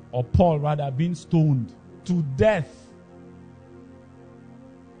 or Paul rather, being stoned to death.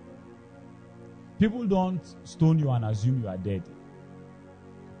 People don't stone you and assume you are dead.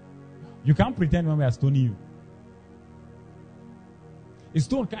 You can't pretend when we are stoning you. A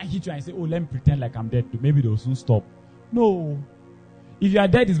stone can't hit you and say, oh, let me pretend like I'm dead. Maybe they'll soon stop. No. If you are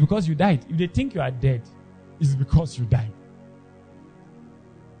dead, it's because you died. If they think you are dead, it's because you died.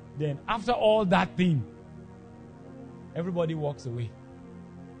 Then after all that thing, everybody walks away.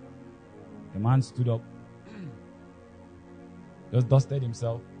 The man stood up, just dusted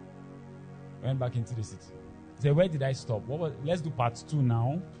himself, went back into the city. He said, where did I stop? Let's do part 2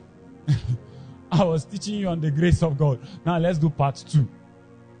 now. I was teaching you on the grace of God. Now let's do part 2.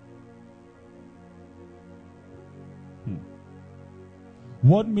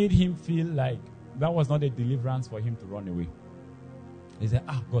 What made him feel like that was not a deliverance for him to run away? He said,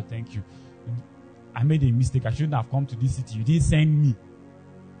 God, thank you. I made a mistake. I shouldn't have come to this city. You didn't send me.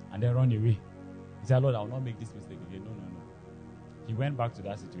 And then run away. He said, Lord, I will not make this mistake again. No. He went back to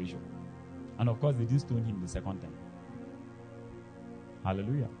that situation. And of course, they didn't stone him the second time.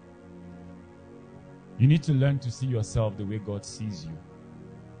 Hallelujah. You need to learn to see yourself the way God sees you.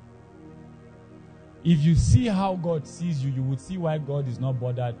 If you see how God sees you, you would see why God is not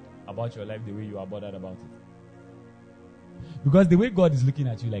bothered about your life the way you are bothered about it. Because the way God is looking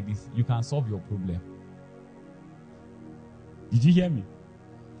at you like this, you can solve your problem. Did you hear me?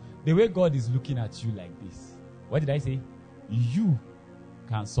 The way God is looking at you like this, what did I say? You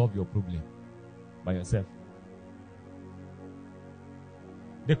can solve your problem by yourself.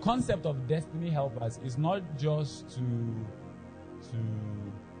 The concept of destiny helpers is not just to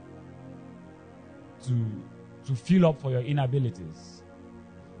fill up for your inabilities.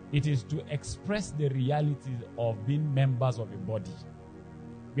 It is to express the realities of being members of a body.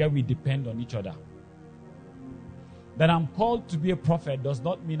 where we depend on each other. That I'm called to be a prophet does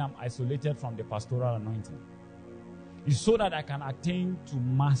not mean I'm isolated from the pastoral anointing. It's so that I can attain to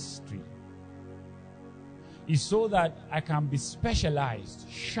mastery. It's so that I can be specialized,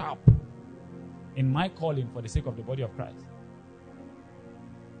 sharp in my calling for the sake of the body of Christ.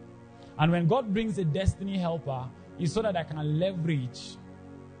 And when God brings a destiny helper, it's so that I can leverage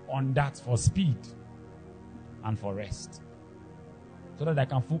on that for speed and for rest. So that I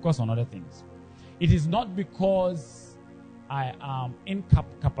can focus on other things. It is not because I am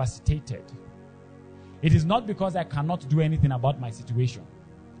incapacitated. It is not because I cannot do anything about my situation.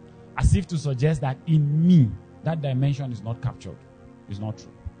 As if to suggest that in me, that dimension is not captured. It's not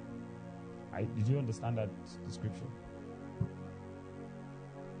true. Did you understand that description?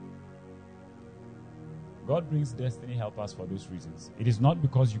 God brings destiny helpers for those reasons. It is not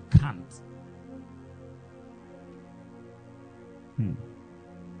because you can't.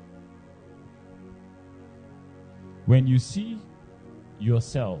 When you see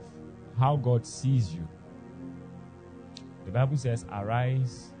yourself, how God sees you, the Bible says,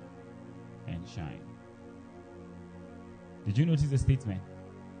 arise and shine. Did you notice the statement?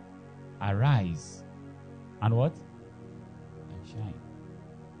 Arise and what? And shine.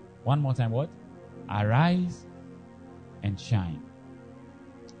 One more time, what? Arise and shine.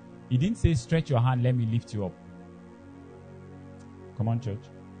 He didn't say, stretch your hand, let me lift you up. Come on, church.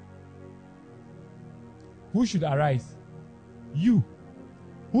 Who should arise? You.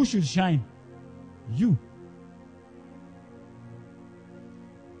 Who should shine? You.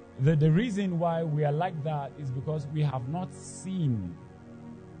 The reason why we are like that is because we have not seen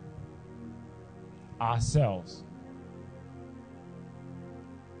ourselves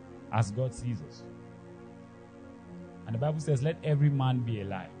as God sees us. And the Bible says, let every man be a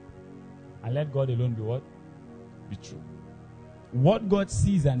lie. And let God alone be what? Be true. What God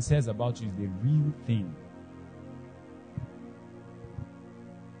sees and says about you is the real thing.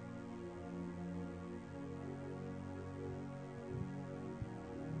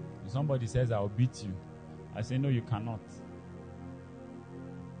 If somebody says, I'll beat you, I say, no, you cannot.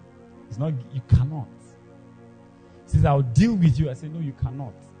 It's not, you cannot. He says, I'll deal with you. I say, no, you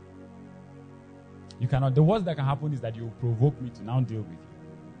cannot. You cannot. The worst that can happen is that you will provoke me to now deal with you.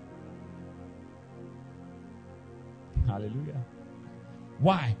 Hallelujah.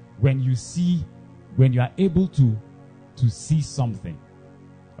 Why? When you are able to see something.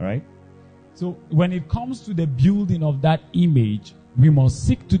 All right? So when it comes to the building of that image, we must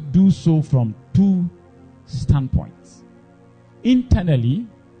seek to do so from two standpoints. Internally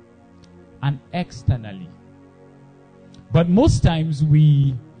and externally. But most times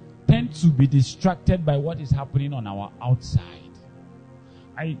we tend to be distracted by what is happening on our outside.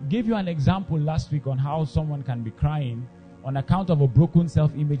 I gave you an example last week on how someone can be crying on account of a broken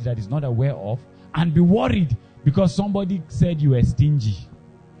self-image that is not aware of and be worried because somebody said you were stingy.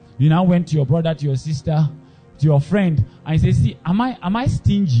 You now went to your brother, to your sister, to your friend, and you say, see, am I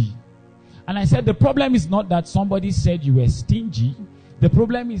stingy? And I said, the problem is not that somebody said you were stingy. The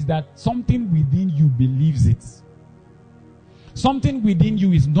problem is that something within you believes it. Something within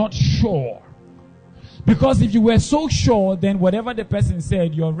you is not sure. Because if you were so sure, then whatever the person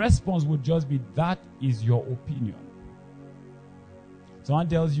said, your response would just be, that is your opinion. Someone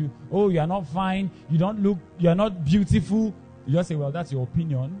tells you, oh, you are not fine, you don't look, you are not beautiful. You just say, well, that's your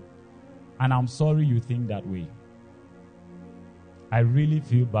opinion. And I'm sorry you think that way. I really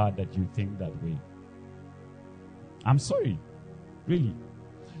feel bad that you think that way. I'm sorry. Really.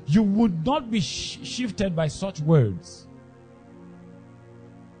 You would not be shifted by such words.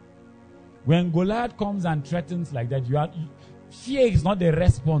 When Goliath comes and threatens like that, fear is not the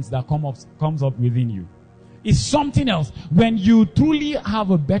response that comes up within you. It's something else. When you truly have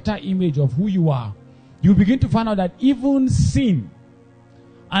a better image of who you are, you begin to find out that even sin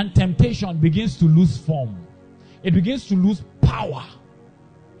and temptation begins to lose form. It begins to lose power.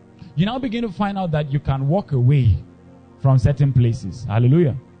 You now begin to find out that you can walk away from certain places.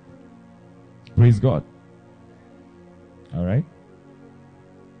 Hallelujah. Praise God. All right.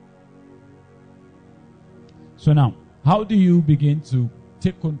 So now, how do you begin to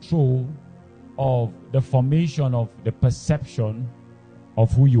take control of the formation of the perception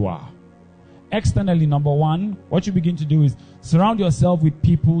of who you are? Externally, number one, what you begin to do is surround yourself with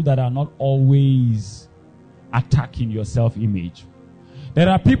people that are not always attacking your self-image. There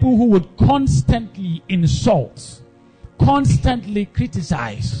are people who would constantly insult, constantly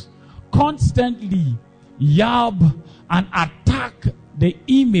criticize, constantly yab and attack the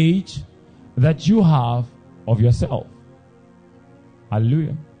image that you have of yourself.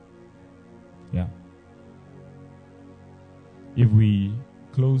 Hallelujah. Yeah. If we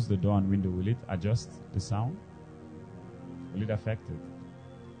close the door and window, will it adjust the sound? Will it affect it?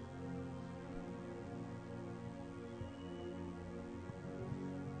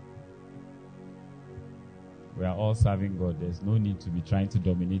 We are all serving God. There's no need to be trying to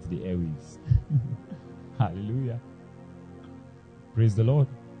dominate the airwaves. Hallelujah. Praise the Lord.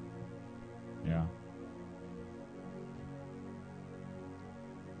 Yeah.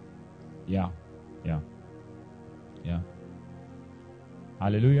 Yeah. Yeah. Yeah.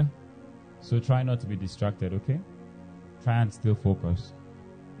 Hallelujah. So try not to be distracted, okay? Try and still focus.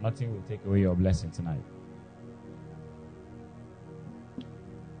 Nothing will take away your blessing tonight.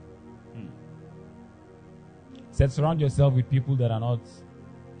 Said, surround yourself with people that are not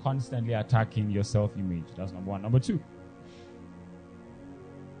constantly attacking your self-image. That's number one. Number two.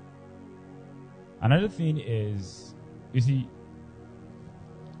 Another thing is, you see,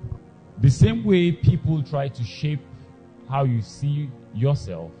 the same way people try to shape how you see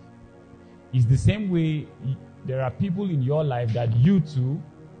yourself is the same way there are people in your life that you too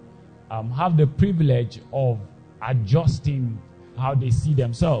have the privilege of adjusting how they see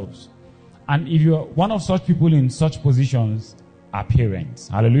themselves. And if you're one of such people in such positions, are parents.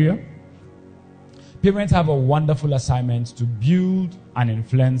 Hallelujah. Parents have a wonderful assignment to build and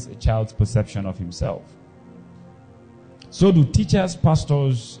influence a child's perception of himself. So do teachers,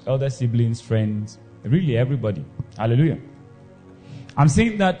 pastors, elder siblings, friends, really everybody. Hallelujah. I'm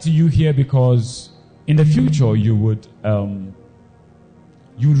saying that to you here because in the future you would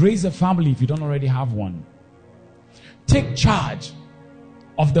raise a family if you don't already have one. Take charge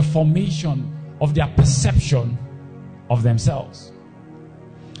of the formation of their perception of themselves.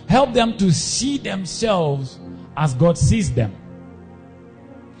 Help them to see themselves as God sees them.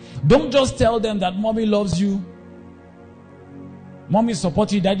 Don't just tell them that mommy loves you, mommy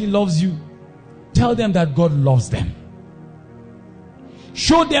supports you, daddy loves you. Tell them that God loves them.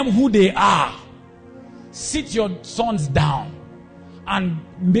 Show them who they are. Sit your sons down and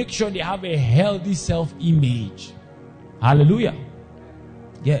make sure they have a healthy self-image. Hallelujah.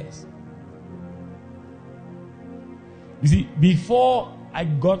 Yes. You see, before I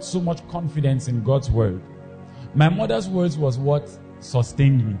got so much confidence in God's word, my mother's words was what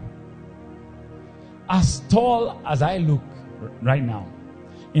sustained me. As tall as I look right now,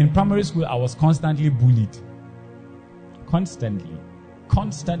 in primary school, I was constantly bullied. Constantly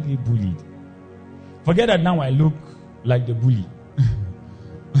bullied. Forget that now I look like the bully.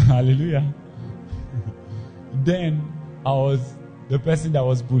 Hallelujah. Then I was the person that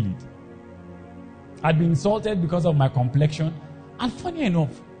was bullied. I'd been insulted because of my complexion. And funny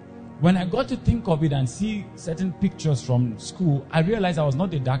enough, when I got to think of it and see certain pictures from school, I realized I was not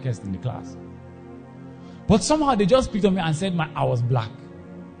the darkest in the class. But somehow they just picked on me and said I was black.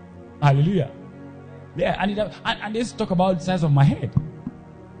 Hallelujah. Yeah, and they used to talk about the size of my head.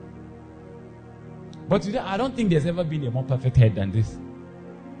 But today, I don't think there's ever been a more perfect head than this.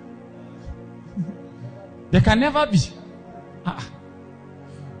 There can never be.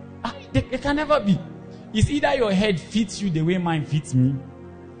 There can never be. It's either your head fits you the way mine fits me,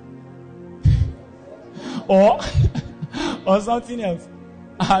 or something else.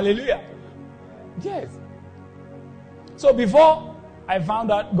 Hallelujah. Yes. So before I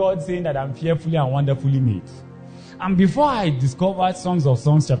found out God saying that I'm fearfully and wonderfully made, and before I discovered Songs of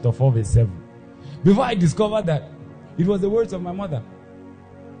Songs chapter 4 verse 7, before I discovered that, it was the words of my mother.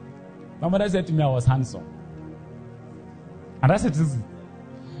 My mother said to me I was handsome. And I said,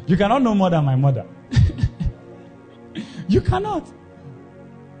 you cannot know more than my mother. You cannot.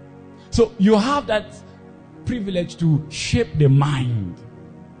 So you have that privilege to shape the mind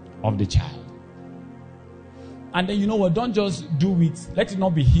of the child. And then you know what, don't just do it, let it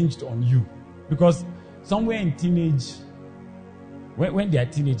not be hinged on you. Because somewhere in teenage, when they are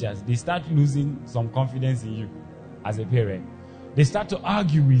teenagers, they start losing some confidence in you as a parent. They start to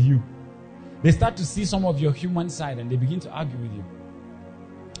argue with you. They start to see some of your human side and they begin to argue with you.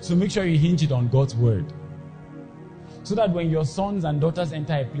 So make sure you hinge it on God's word. So that when your sons and daughters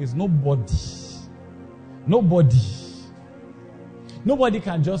enter a place, nobody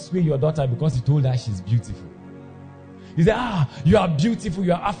can just sway your daughter because you told her she's beautiful. You say, you are beautiful,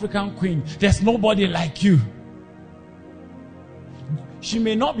 you are African queen. There's nobody like you. She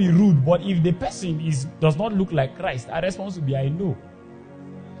may not be rude, but if the person does not look like Christ, our response will be, I know.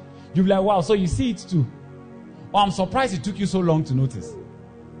 You'll be like, wow, so you see it too. Or I'm surprised it took you so long to notice.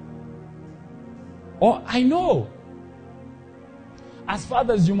 Or I know. As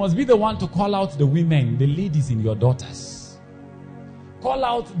fathers, you must be the one to call out the women, the ladies in your daughters. Call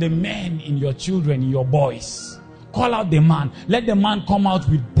out the men in your children, in your boys. Call out the man. Let the man come out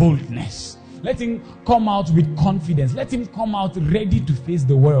with boldness. Let him come out with confidence. Let him come out ready to face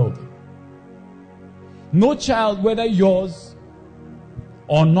the world. No child, whether yours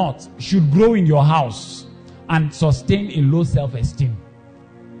or not, should grow in your house and sustain a low self-esteem.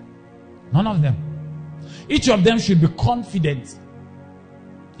 None of them. Each of them should be confident.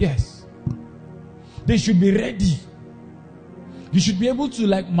 Yes. They should be ready. You should be able to,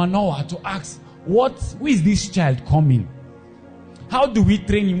 like Manoah, to ask, who is this child coming? How do we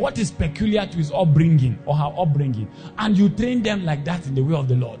train him? What is peculiar to his upbringing or her upbringing? And you train them like that in the way of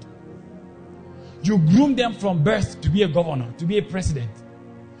the Lord. You groom them from birth to be a governor, to be a president,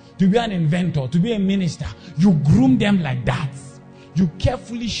 to be an inventor, to be a minister. You groom them like that. You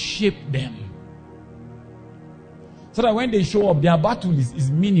carefully shape them. So that when they show up, their battle is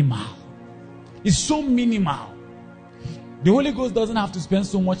minimal. It's so minimal. The Holy Ghost doesn't have to spend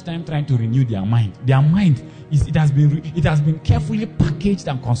so much time trying to renew their mind. Their mind, it has been carefully packaged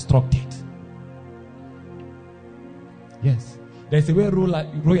and constructed. Yes. There's a way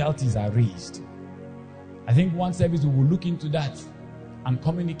royalties are raised. I think one service we will look into that and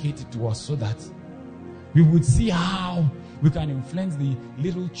communicate it to us so that we would see how we can influence the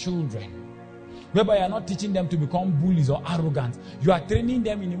little children. Whereby you are not teaching them to become bullies or arrogant. You are training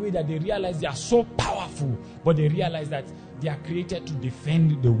them in a way that they realize they are so powerful, but they realize that they are created to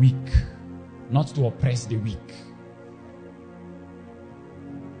defend the weak, not to oppress the weak.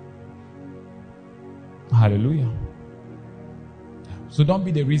 Hallelujah. So don't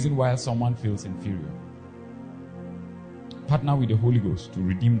be the reason why someone feels inferior. Partner with the Holy Ghost to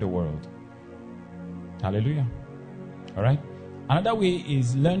redeem the world. Hallelujah. All right. Another way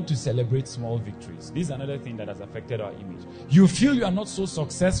is learn to celebrate small victories. This is another thing that has affected our image. You feel you are not so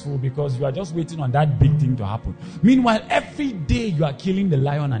successful because you are just waiting on that big thing to happen. Meanwhile, every day you are killing the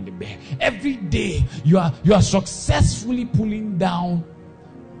lion and the bear. Every day you are successfully pulling down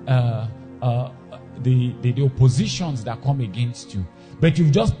the oppositions that come against you. But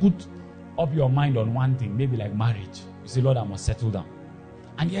you've just put up your mind on one thing, maybe like marriage. You say, Lord, I must settle down.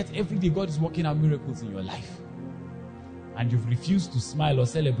 And yet every day God is working out miracles in your life. And you've refused to smile or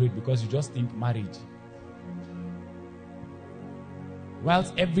celebrate because you just think marriage.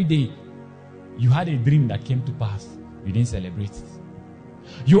 Whilst every day you had a dream that came to pass, you didn't celebrate it.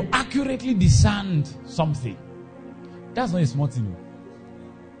 You accurately discerned something. That's not a small thing.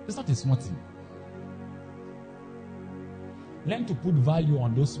 It's not a small thing. Learn to put value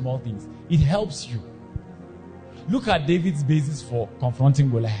on those small things. It helps you. Look at David's basis for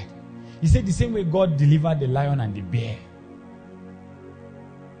confronting Goliath. He said the same way God delivered the lion and the bear.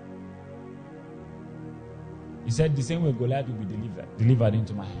 He said the same way Goliath will be delivered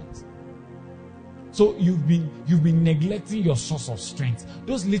into my hands. So you've been neglecting your source of strength.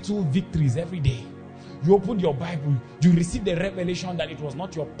 Those little victories every day. You open your Bible, you receive the revelation that it was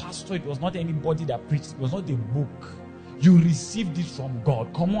not your pastor, it was not anybody that preached, it was not a book. You received it from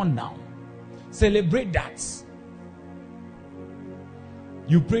God. Come on now. Celebrate that.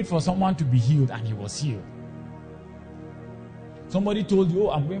 You prayed for someone to be healed and he was healed. Somebody told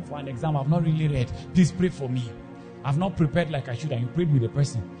you, I'm going for an exam, I've not really read. Please pray for me. I've not prepared like I should. And you prayed with the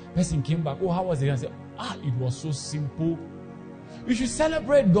person. Person came back, how was it? And I said, it was so simple. You should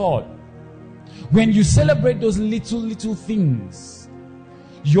celebrate God. When you celebrate those little things,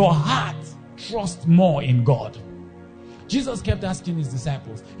 your heart trusts more in God. Jesus kept asking his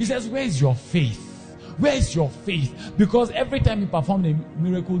disciples. He says, where is your faith? Where is your faith? Because every time he performed a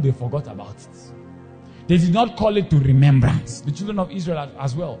miracle, they forgot about it. They did not call it to remembrance. The children of Israel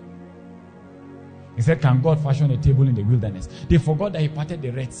as well. He said, can God fashion a table in the wilderness? They forgot that he parted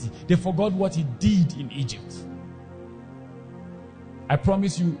the Red Sea. They forgot what he did in Egypt. I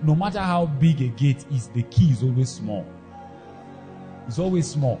promise you, no matter how big a gate is, the key is always small. It's always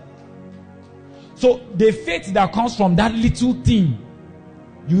small. So the faith that comes from that little thing,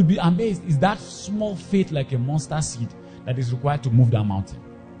 you'll be amazed, is that small faith like a mustard seed that is required to move that mountain.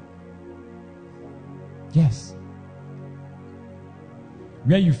 Yes.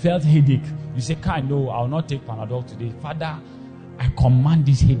 Where you felt headache, you say, no, I'll not take Panadol today. Father, I command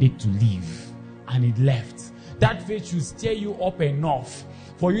this headache to leave. And it left. That faith should stir you up enough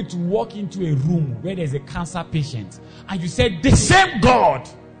for you to walk into a room where there's a cancer patient. And you said, the same God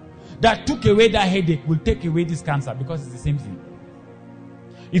that took away that headache will take away this cancer, because it's the same thing.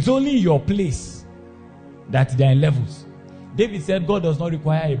 It's only your place that there are levels. David said God does not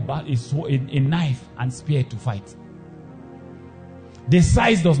require a knife and spear to fight. The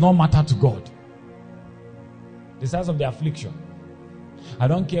size does not matter to God. The size of the affliction. I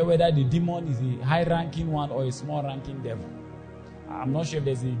don't care whether the demon is a high-ranking one or a small-ranking devil. I'm not sure if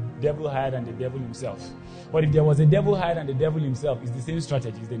there's a devil higher than the devil himself. But if there was a devil higher than the devil himself, it's the same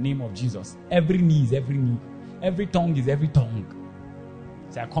strategy. It's the name of Jesus. Every knee is every knee. Every tongue is every tongue.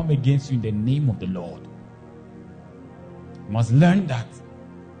 So I come against you in the name of the Lord. You must learn that.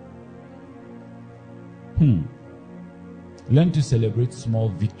 Learn to celebrate small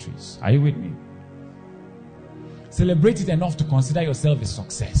victories. Are you with me? Celebrate it enough to consider yourself a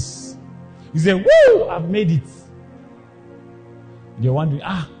success. You say, woo, I've made it. You're wondering,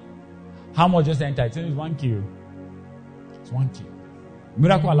 how much just entered? It's 1K. It's 1K.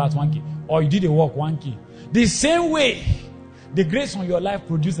 Miracle alert 1K. Or you did a work 1K. The same way the grace on your life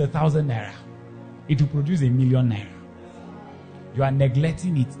produced 1,000 naira, it will produce 1,000,000 naira. You are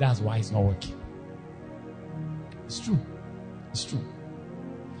neglecting it. That's why it's not working. It's true. It's true.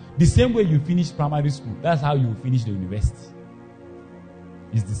 The same way you finish primary school, that's how you will finish the university.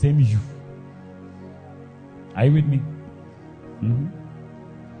 It's the same you. Are you with me?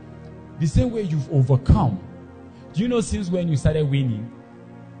 The same way you've overcome. Do you know since when you started winning?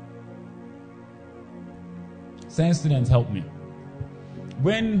 Science students, help me.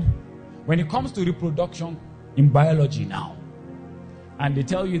 When it comes to reproduction in biology now, and they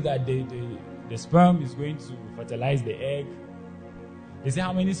tell you that the sperm is going to fertilize the egg, they say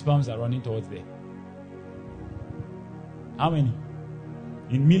how many sperms are running towards there? How many?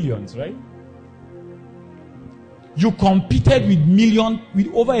 In millions, right? You competed with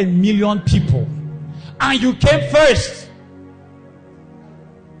over 1 million people, and you came first.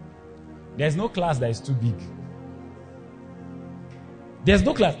 There's no class that is too big. There's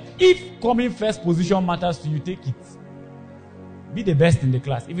no class. If coming first position matters to you, take it. Be the best in the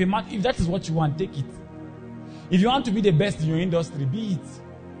class. If that is what you want, take it. If you want to be the best in your industry, be it.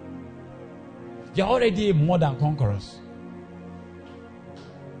 You're already more than conquerors.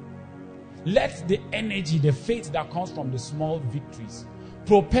 Let the energy, the faith that comes from the small victories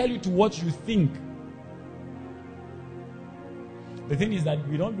propel you to what you think. The thing is that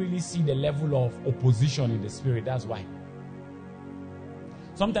we don't really see the level of opposition in the spirit. That's why.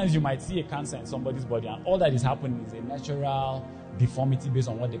 Sometimes you might see a cancer in somebody's body, and all that is happening is a natural deformity based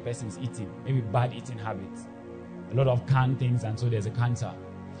on what the person is eating. Maybe bad eating habits. A lot of canned things, and so there's a cancer.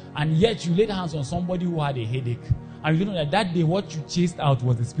 And yet you laid hands on somebody who had a headache, and you don't know that day what you chased out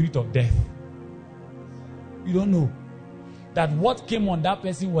was the spirit of death. You don't know that what came on that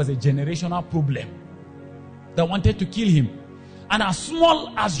person was a generational problem that wanted to kill him. And as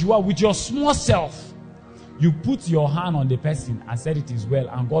small as you are with your small self, you put your hand on the person and said it is well,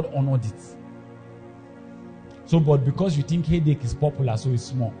 and God honored it. So, but because you think headache is popular, so it's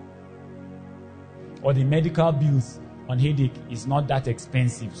small. Or the medical bills on headache is not that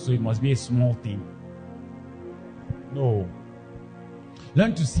expensive, so it must be a small thing. No.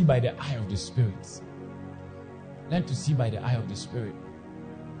 Learn to see by the eye of the Spirit. Learn to see by the eye of the Spirit.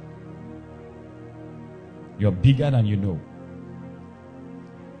 You're bigger than you know.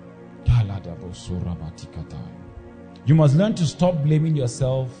 You must learn to stop blaming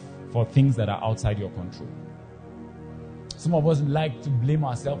yourself for things that are outside your control. Some of us like to blame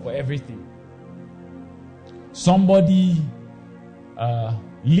ourselves for everything. Somebody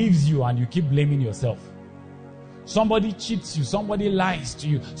leaves you and you keep blaming yourself. Somebody cheats you. Somebody lies to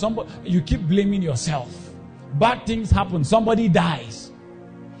you. You keep blaming yourself. Bad things happen. Somebody dies.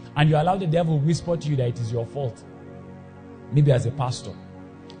 And you allow the devil whisper to you that it is your fault. Maybe as a pastor.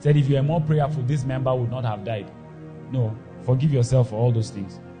 Said if you were more prayerful, this member would not have died. No. Forgive yourself for all those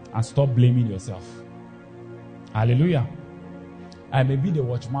things. And stop blaming yourself. Hallelujah. I may be the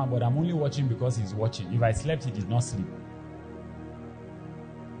watchman, but I'm only watching because he's watching. If I slept, he did not sleep.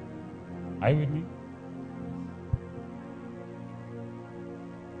 Are you with me?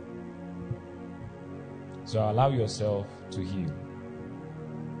 So allow yourself to heal.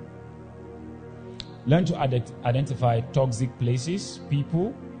 Learn to identify toxic places,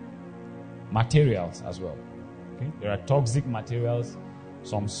 people, materials as well. Okay? There are toxic materials,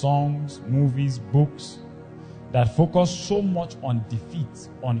 some songs, movies, books that focus so much on defeat,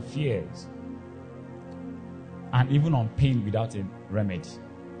 on fears, and even on pain without a remedy.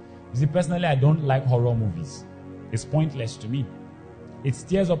 You see, personally, I don't like horror movies. It's pointless to me. It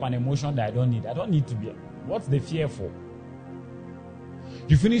stirs up an emotion that I don't need. I don't need to be. What's the fear for?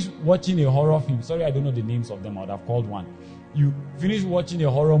 You finish watching a horror film. Sorry, I don't know the names of them. I would have called one. You finish watching a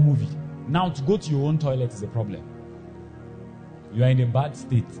horror movie. Now, to go to your own toilet is a problem. You are in a bad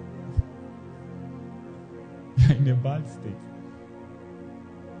state. You are in a bad state.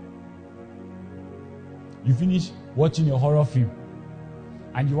 You finish watching a horror film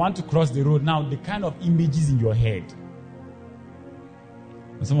and you want to cross the road. Now, the kind of images in your head.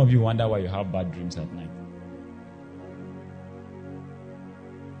 And some of you wonder why you have bad dreams at night.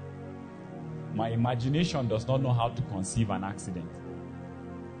 My imagination does not know how to conceive an accident.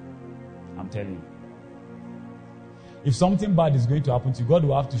 I'm telling you. If something bad is going to happen to you, God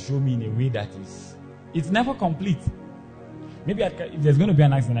will have to show me in a way that it's never complete. Maybe if there's going to be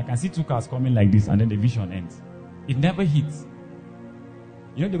an accident, I can see two cars coming like this and then the vision ends. It never hits.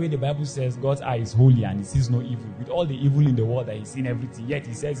 You know the way the Bible says God's eye is holy and he sees no evil. With all the evil in the world that he's seen everything, yet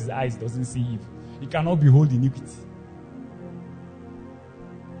he says his eyes doesn't see evil. He cannot behold iniquity.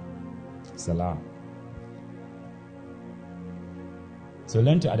 Salah. So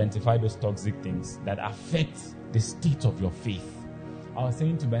learn to identify those toxic things that affect the state of your faith. I was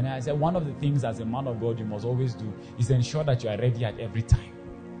saying to Benai, I said, one of the things as a man of God you must always do is ensure that you are ready at every time.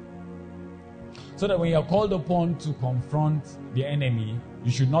 So that when you are called upon to confront the enemy, you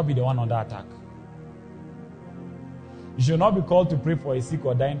should not be the one under attack. You should not be called to pray for a sick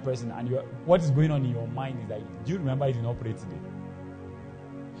or dying person and what is going on in your mind is like, do you remember you did not pray today?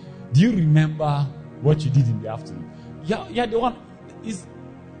 Do you remember what you did in the afternoon? Yeah, the one is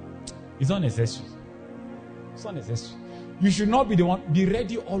unnecessary. It's unnecessary. You should not be the one. Be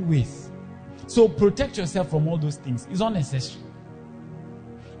ready always. So protect yourself from all those things. It's unnecessary.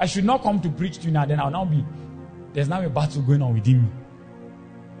 I should not come to preach to you now. Then I'll now be. There's now a battle going on within me.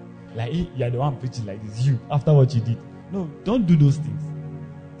 Like you're the one preaching like this. You after what you did. No, don't do those things.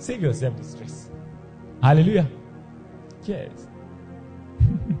 Save yourself the stress. Hallelujah. Cheers.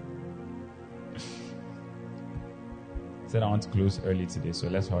 Said I want to close early today, so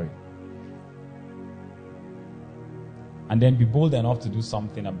let's hurry. And then be bold enough to do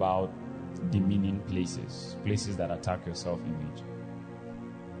something about demeaning places that attack your self-image.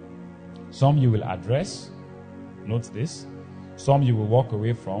 Some you will address, note this, some you will walk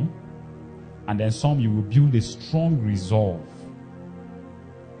away from, and then some you will build a strong resolve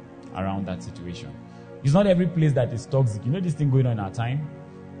around that situation. It's not every place that is toxic. You know this thing going on in our time?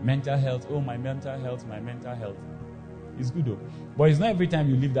 Mental health, my mental health. It's good though. But it's not every time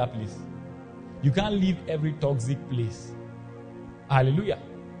you leave that place. You can't leave every toxic place. Hallelujah.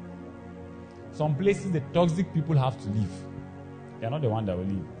 Some places the toxic people have to leave. They are not the one that will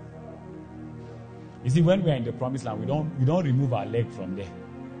leave. You see, when we are in the promised land, we don't remove our leg from there.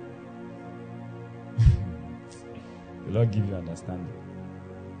 The Lord give you understanding.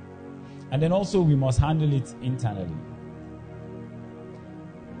 And then also we must handle it internally.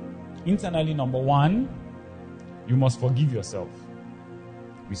 Internally, number one, you must forgive yourself.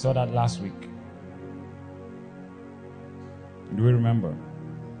 We saw that last week. Do we remember?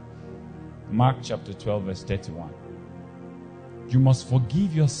 Mark chapter 12 verse 31. You must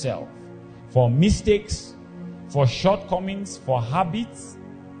forgive yourself for mistakes, for shortcomings, for habits,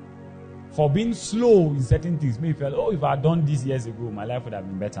 for being slow in certain things. Maybe you felt, if I had done this years ago, my life would have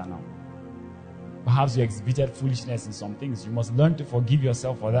been better now. Perhaps you exhibited foolishness in some things. You must learn to forgive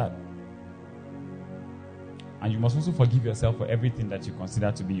yourself for that. And you must also forgive yourself for everything that you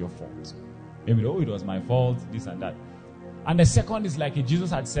consider to be your fault. Maybe, it was my fault, this and that. And the second is like Jesus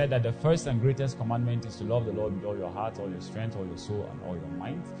had said that the first and greatest commandment is to love the Lord with all your heart, all your strength, all your soul, and all your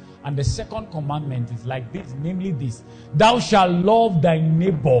mind. And the second commandment is like this, namely this: thou shalt love thy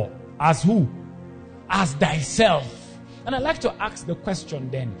neighbor as who? As thyself. And I'd like to ask the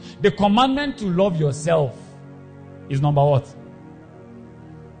question then. The commandment to love yourself is number what?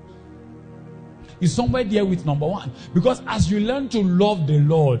 Is somewhere there with number one. Because as you learn to love the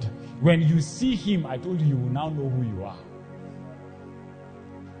Lord, when you see him, I told you, you will now know who you are.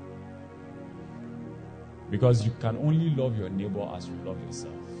 Because you can only love your neighbor as you love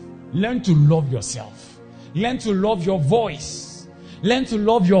yourself. Learn to love yourself. Learn to love your voice. Learn to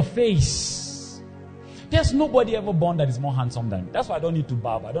love your face. There's nobody ever born that is more handsome than me. That's why I don't need to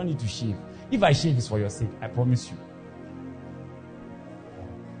barb. I don't need to shave. If I shave, it's for your sake. I promise you.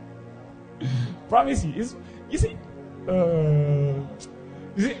 Promise you.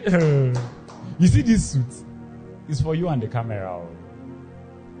 You see this suit is for you and the camera.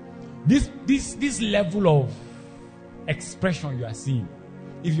 This level of expression you are seeing.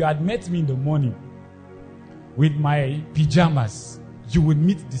 If you had met me in the morning with my pajamas, you would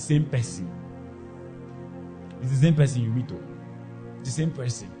meet the same person. It's the same person you meet. The same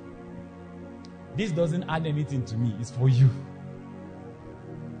person. This doesn't add anything to me. It's for you.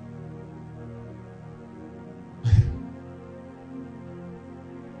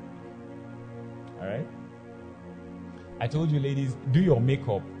 Alright? I told you, ladies, do your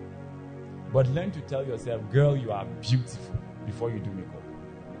makeup. But learn to tell yourself, girl, you are beautiful before you do makeup.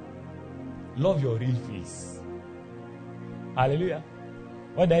 Love your real face. Hallelujah.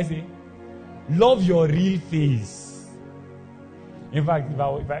 What did I say? Love your real face. In fact, if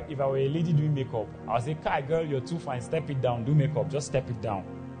I were a lady doing makeup, I would say, girl, you're too fine. Step it down. Do makeup. Just step it down.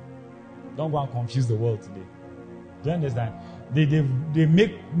 Don't go and confuse the world today. Do you understand? They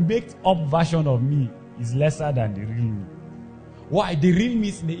make up version of me is lesser than the real me. Why? The real me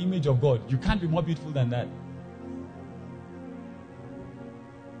is in the image of God. You can't be more beautiful than that.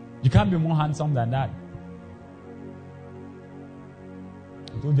 You can't be more handsome than that.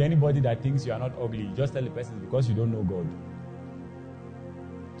 I told you, anybody that thinks you are not ugly, you just tell the person because you don't know God.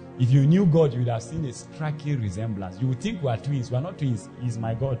 If you knew God, you would have seen a striking resemblance. You would think we are twins. We are not twins. He is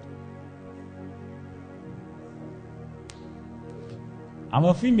my God. I'm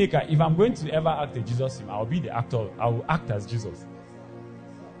a filmmaker. If I'm going to ever act a Jesus film, I'll be the actor. I will act as Jesus.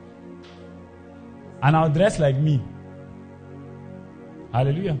 And I'll dress like me.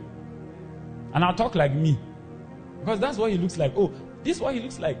 Hallelujah. And I'll talk like me. Because that's what he looks like. Oh, this is what he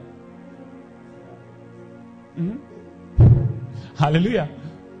looks like. Hallelujah.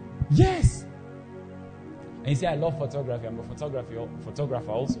 Yes. And you say, I love photography. I'm a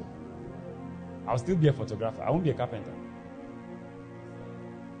photographer also. I'll still be a photographer. I won't be a carpenter.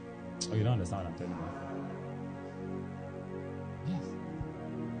 Oh, you don't understand what I'm telling you. Yes.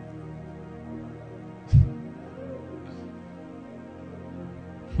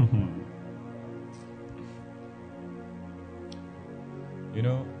 You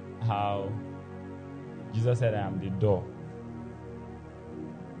know how Jesus said, I am the door.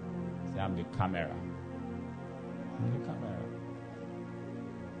 Say, I'm the camera. I'm the camera.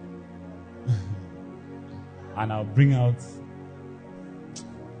 And I'll bring out.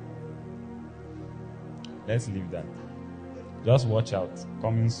 Let's leave that. Just watch out.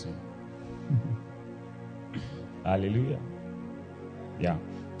 Coming soon. Hallelujah. Yeah.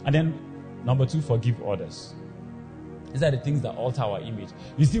 And then, number 2, forgive others. These are the things that alter our image.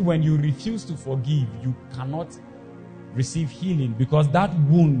 You see, when you refuse to forgive, you cannot receive healing because that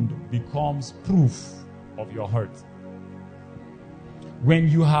wound becomes proof of your hurt. When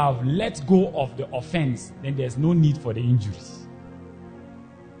you have let go of the offense, then there's no need for the injuries.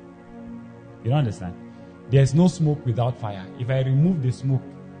 You don't understand? There's no smoke without fire. If I remove the smoke,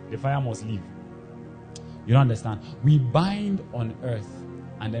 the fire must leave. You don't understand? We bind on earth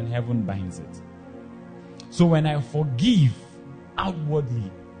and then heaven binds it. So when I forgive outwardly,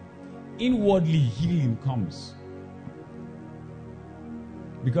 inwardly healing comes.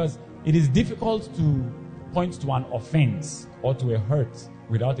 Because it is difficult to point to an offense or to a hurt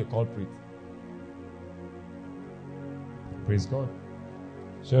without a culprit. Praise God.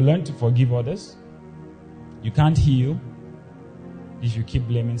 So learn to forgive others. You can't heal if you keep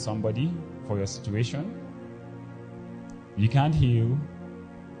blaming somebody for your situation. You can't heal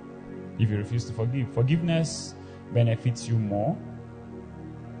if you refuse to forgive. Forgiveness benefits you more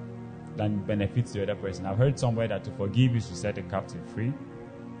than benefits the other person. I've heard somewhere that to forgive is to set a captive free,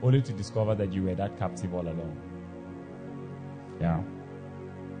 only to discover that you were that captive all along. Yeah.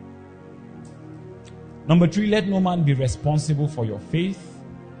 Number 3, let no man be responsible for your faith,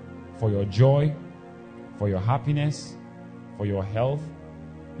 for your joy, for your happiness, for your health.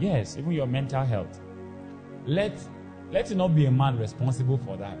 Yes, even your mental health. Let it not be a man responsible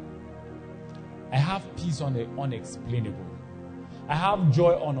for that. I have peace on the unexplainable. I have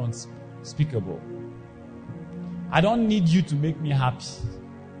joy on unspeakable. I don't need you to make me happy.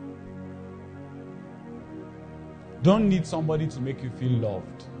 Don't need somebody to make you feel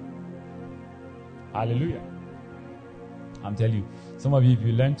loved. Hallelujah. I'm telling you, some of you, if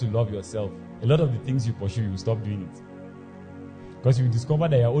you learn to love yourself, a lot of the things you pursue, you will stop doing it. Because you discover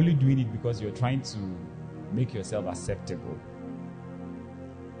that you're only doing it because you're trying to make yourself acceptable.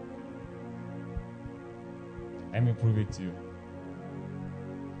 Let me prove it to you.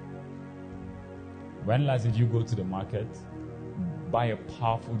 When last did you go to the market, buy a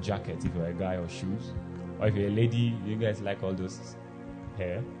powerful jacket if you're a guy, or shoes? Or if you're a lady, you guys like all those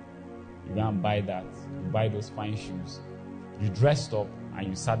hair, you go and buy that. You buy those fine shoes. You dressed up and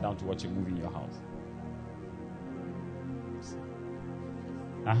you sat down to watch a movie in your house.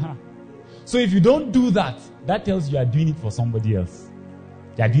 So if you don't do that, that tells you are doing it for somebody else.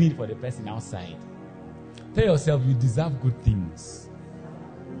 You are doing it for the person outside. Tell yourself you deserve good things.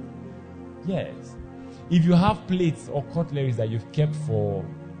 Yes. If you have plates or cutlery that you've kept for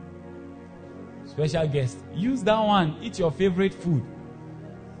special guests, use that one. Eat your favorite food.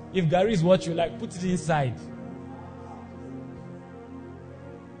 If Gary is what you like, put it inside.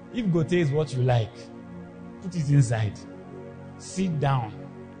 If gote is what you like, put it inside. Sit down.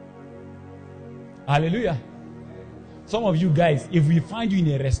 Hallelujah. Some of you guys, if we find you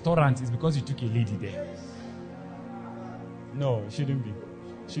in a restaurant, it's because you took a lady there. No, it shouldn't be.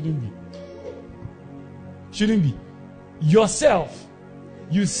 Shouldn't be. Shouldn't be. Yourself,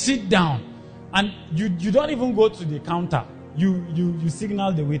 you sit down and you don't even go to the counter. You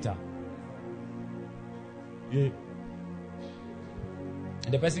signal the waiter. Yeah.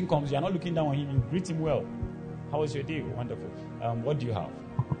 And the person comes, you are not looking down on him, you greet him well. How was your day? Wonderful. What do you have?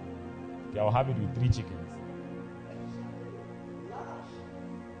 Okay, I'll have it with 3 chickens.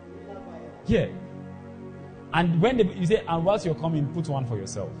 Yeah. And when you say, and whilst you're coming, put one for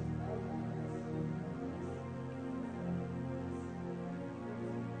yourself.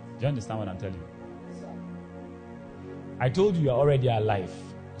 Do you understand what I'm telling you? I told you you're already alive.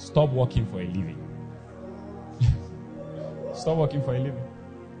 Stop working for a living. Stop working for a living.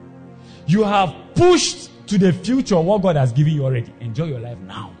 You have pushed to the future what God has given you already. Enjoy your life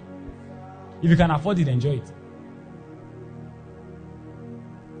now. If you can afford it, enjoy it.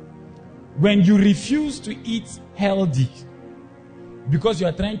 When you refuse to eat healthy because you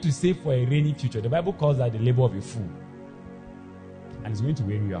are trying to save for a rainy future, the Bible calls that the labor of a fool. And it's going to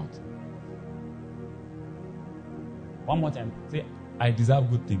wear you out. One more time. Say, I deserve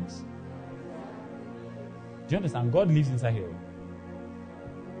good things. Do you understand? God lives inside here.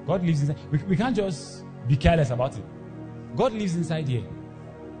 God lives inside. We can't just be careless about it. God lives inside here.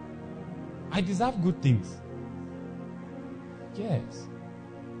 I deserve good things. Yes.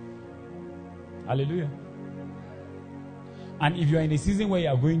 Hallelujah. And if you are in a season where you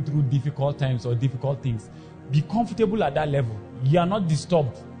are going through difficult times or difficult things, be comfortable at that level. You are not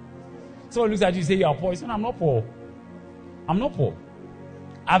disturbed. Someone looks at you and say you are poor. You say, no, I'm not poor. I'm not poor.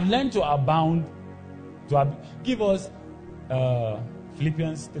 I've learned to abound. Give us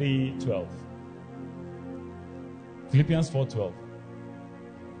Philippians 3:12. Philippians 4:12.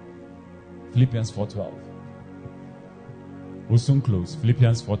 Philippians 4:12. We'll soon close.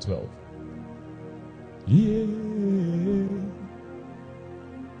 Philippians 4:12. Yeah.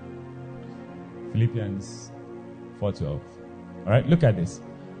 Philippians 4:12. All right, look at this.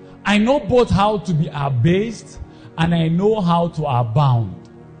 I know both how to be abased and I know how to abound.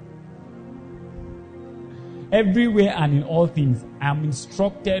 Everywhere and in all things, I am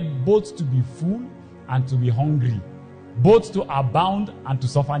instructed both to be full and to be hungry, both to abound and to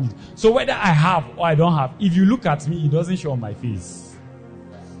suffer need. So whether I have or I don't have, if you look at me, it doesn't show on my face.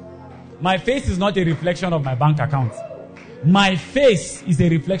 My face is not a reflection of my bank account. My face is a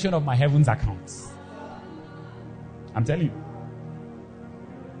reflection of my heaven's accounts. I'm telling you.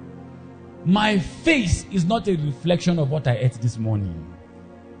 My face is not a reflection of what I ate this morning.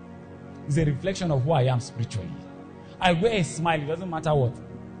 It's a reflection of who I am spiritually. I wear a smile, it doesn't matter what.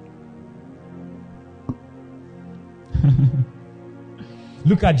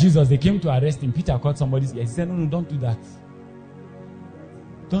 Look at Jesus. They came to arrest him. Peter caught somebody's ear. He said, no, don't do that.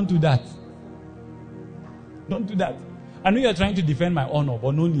 Don't do that. Don't do that. I know you're trying to defend my honor,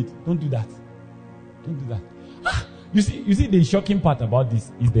 but no need. Don't do that. Don't do that. You see, the shocking part about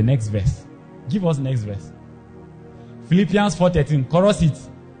this is the next verse. Give us next verse. Philippians 4:13. Chorus it.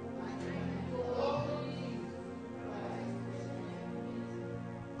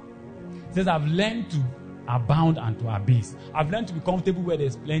 It says, I've learned to abound and to abase. I've learned to be comfortable where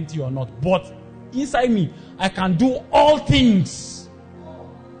there's plenty or not. But inside me, I can do all things.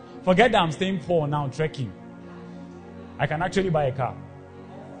 Forget that I'm staying poor now, trekking. I can actually buy a car.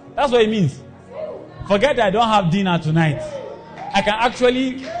 That's what it means. Forget that I don't have dinner tonight. I can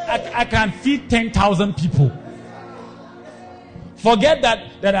actually, I can feed 10,000 people. Forget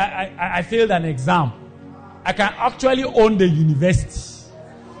that I failed an exam. I can actually own the university.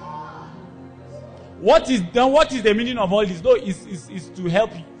 What is the meaning of all this? No, is to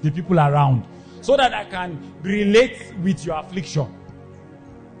help the people around so that I can relate with your affliction.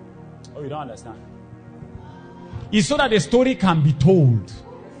 Oh, you don't understand? It's so that the story can be told.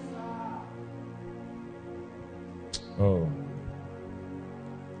 Oh.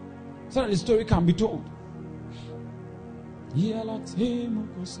 So that the story can be told.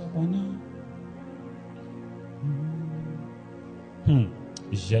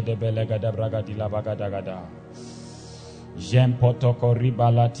 Jedebelegadab ragadila bagadagada. Jempotoko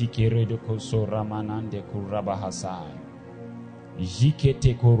ribalati keredoko soramanande kurabahasai.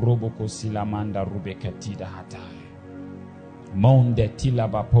 Jikete koroboko silamanda rubekatida hatai. Monde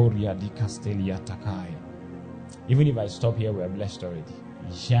tilabaporia di castelia takai. Even if I stop here, we are blessed already.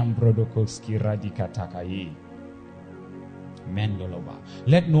 Jambrodoko skiradika takai. Mendoloba.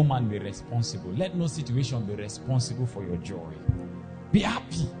 Let no man be responsible. Let no situation be responsible for your joy. Be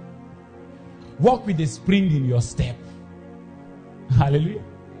happy. Walk with the spring in your step. Hallelujah.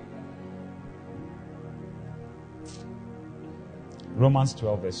 Romans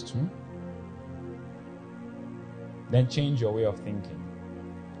 12 verse 2. Then change your way of thinking.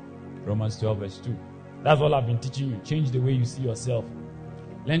 Romans 12 verse 2. That's all I've been teaching you. Change the way you see yourself.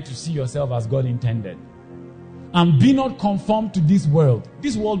 Learn to see yourself as God intended. And be not conformed to this world.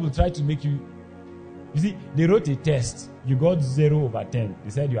 This world will try to make you You see, they wrote a test. You got 0/10. They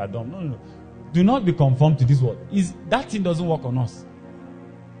said you are dumb. No. Do not be conformed to this world. That thing doesn't work on us.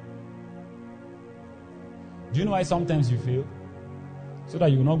 Do you know why sometimes you fail? So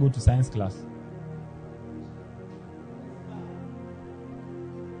that you will not go to science class.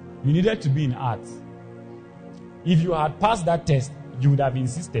 You needed to be in art. If you had passed that test, you would have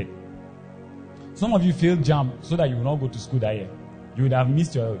insisted. Some of you failed JAMB so that you will not go to school that year. You would have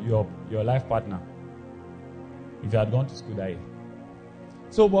missed your life partner if you had gone to school that year.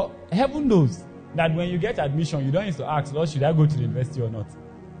 So, but heaven knows that when you get admission, you don't need to ask, Lord, should I go to the university or not?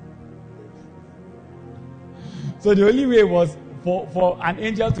 So the only way was for an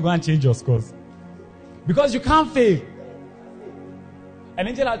angel to go and change your scores. Because you can't fail. An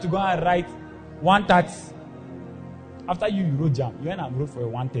angel had to go and write 130. After you wrote JAMB, you went and wrote for a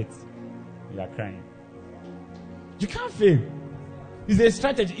 130. You are crying. You can't fail. It's a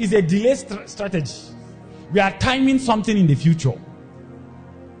strategy. It's a delay strategy. We are timing something in the future.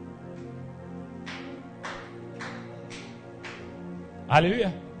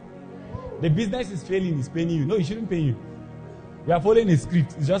 Hallelujah. The business is failing, it's paying you. No, it shouldn't pay you. We are following a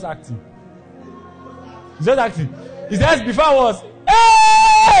script. It's just acting. It's just acting. He says before I was,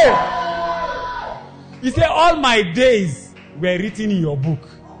 hey! He said all my days were written in your book.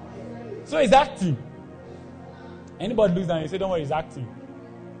 So it's acting. Anybody looks down and say, don't worry, it's acting.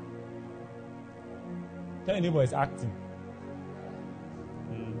 Tell your neighbor it's acting.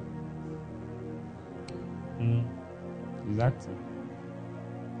 It's acting.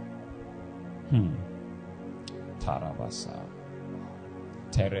 Tarabasa.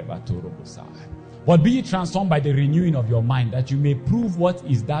 Terebaturubusa. But be ye transformed by the renewing of your mind, that you may prove what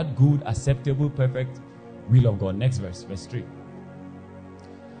is that good, acceptable, perfect will of God. Next verse, verse 3.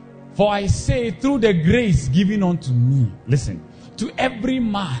 For I say, through the grace given unto me, listen, to every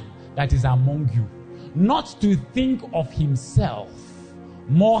man that is among you, not to think of himself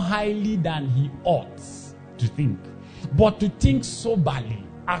more highly than he ought to think, but to think soberly,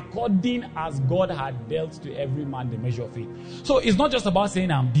 according as God had dealt to every man the measure of faith. So it's not just about saying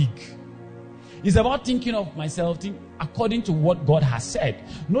I'm big. It's about thinking of myself according to what God has said.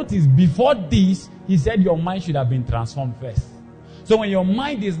 Notice, before this, he said your mind should have been transformed first. So when your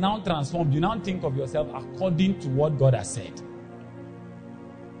mind is now transformed, you now think of yourself according to what God has said.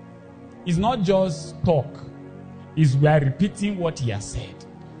 It's not just talk. It's we are repeating what he has said.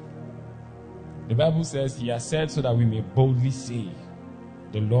 The Bible says he has said so that we may boldly say,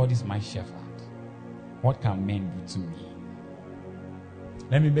 the Lord is my shepherd. What can men do to me?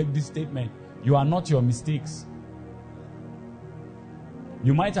 Let me make this statement. You are not your mistakes.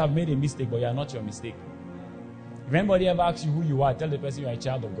 You might have made a mistake, but you are not your mistake. If anybody ever asks you who you are, tell the person you are a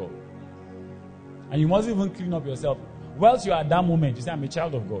child of God. And you must even clean up yourself. Whilst you are at that moment, you say, I'm a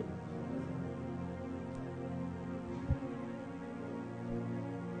child of God.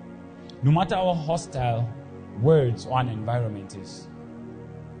 No matter how hostile words or an environment is,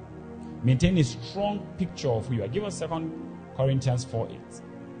 maintain a strong picture of who you are. Give us 2 Corinthians 4:8.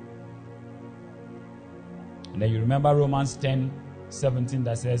 And then you remember Romans 10:17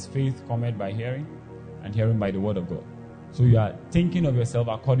 that says, faith cometh by hearing, and hearing by the word of God. So you are thinking of yourself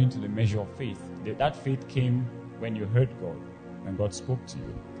according to the measure of faith. That faith came when you heard God, when God spoke to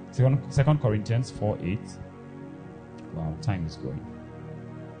you. 2 Corinthians 4:8. Wow, time is going.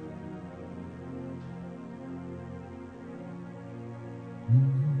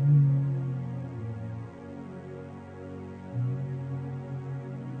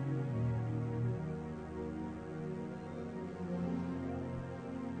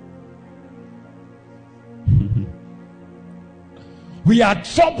 We are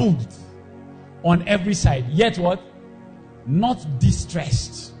troubled on every side, yet what? Not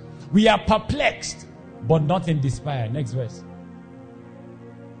distressed. We are perplexed, but not in despair. Next verse.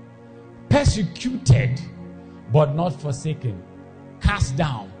 Persecuted, but not forsaken. Cast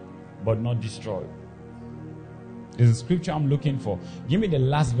down, but not destroyed. There's a scripture I'm looking for. Give me the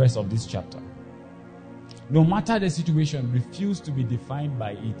last verse of this chapter. No matter the situation, refuse to be defined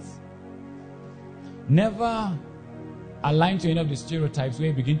by it. Never align to any of the stereotypes where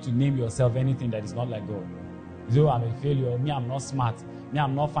you begin to name yourself anything that is not like God. So I'm a failure. Me, I'm not smart. Me,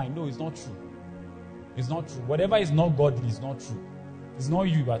 I'm not fine. No, it's not true. It's not true. Whatever is not godly is not true. It's not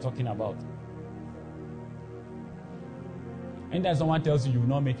you are talking about. Anytime someone tells you you will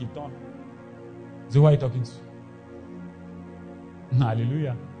not make it, turn. So who are you talking to?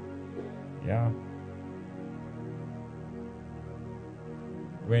 Hallelujah. Yeah.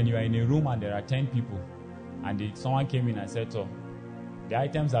 When you are in a room and there are 10 people, and someone came in and said, oh, the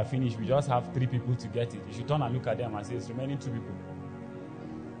items are finished, we just have 3 people to get it. You should turn and look at them and say, it's remaining 2 people.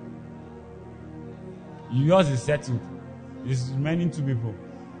 Yours is settled. It's remaining 2 people.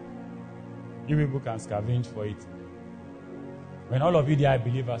 You people can scavenge for it. When all of you there are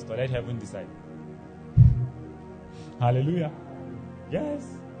believers, to let heaven decide. Hallelujah. Yes.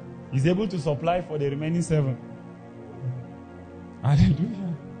 He's able to supply for the remaining 7.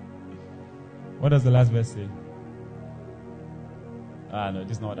 Hallelujah. What does the last verse say? No,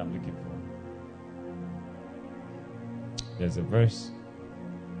 this is not what I'm looking for. There's a verse.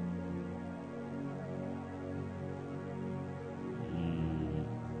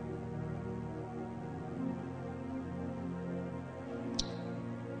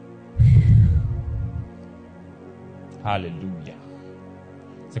 Hallelujah.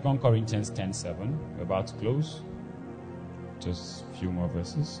 2 Corinthians 10:7. We're about to close. Just a few more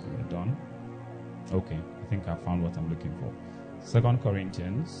verses and we're done. Okay, I think I found what I'm looking for. 2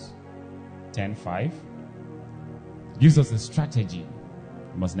 Corinthians 10:5 gives us a strategy.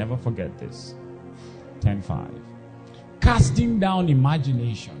 You must never forget this. 10:5. Casting down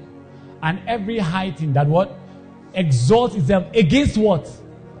imagination and every high thing that what? Exalts itself against what?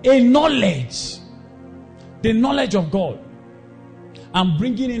 A knowledge. The knowledge of God. And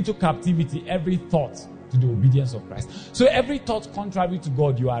bringing into captivity every thought to the obedience of Christ. So every thought contrary to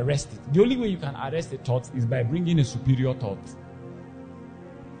God, you arrest it. The only way you can arrest a thought is by bringing a superior thought.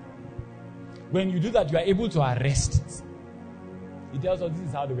 When you do that, you are able to arrest it. It tells us this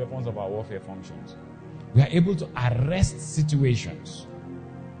is how the weapons of our warfare functions. We are able to arrest situations.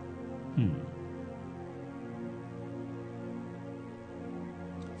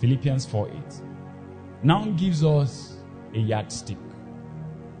 Philippians 4:8 now gives us a yardstick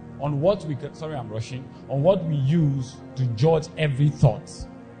on what we can, on what we use to judge every thought.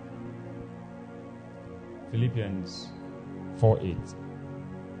 Philippians 4:8.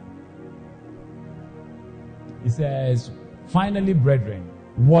 It says, finally, brethren,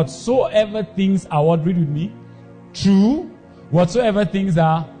 whatsoever things are, what, read with me, true, whatsoever things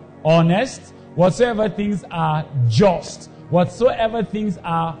are honest, whatsoever things are just, whatsoever things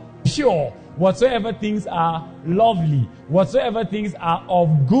are pure, whatsoever things are lovely, whatsoever things are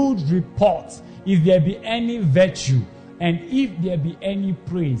of good report, if there be any virtue, and if there be any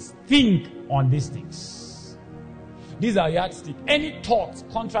praise, think on these things. These are yardstick. Any thought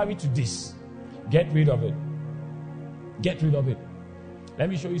contrary to this, get rid of it. Get rid of it. Let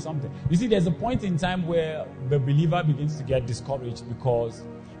me show you something. You see, there's a point in time where the believer begins to get discouraged because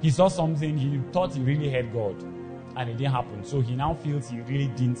he saw something, he thought he really heard God, and it didn't happen. So he now feels he really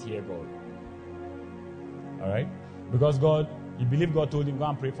didn't hear God. Alright? Because he believed God told him, go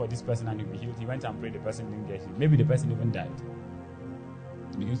and pray for this person and he'll be healed. He went and prayed, the person didn't get healed. Maybe the person even died.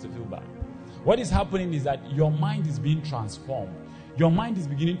 He begins to feel bad. What is happening is that your mind is being transformed. Your mind is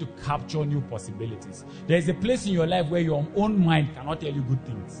beginning to capture new possibilities. There is a place in your life where your own mind cannot tell you good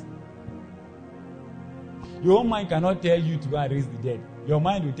things. Your own mind cannot tell you to go and raise the dead. Your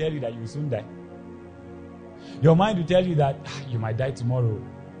mind will tell you that you will soon die. Your mind will tell you that you might die tomorrow.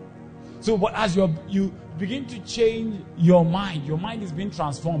 So, but as you begin to change your mind is being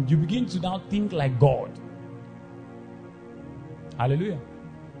transformed. You begin to now think like God. Hallelujah.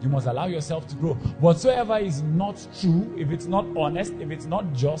 You must allow yourself to grow. Whatsoever is not true, if it's not honest, if it's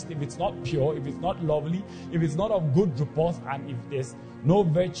not just, if it's not pure, if it's not lovely, if it's not of good report, and if there's no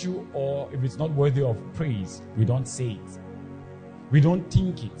virtue, or if it's not worthy of praise, we don't say it. We don't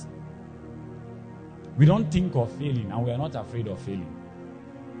think it. We don't think of failing, and we are not afraid of failing.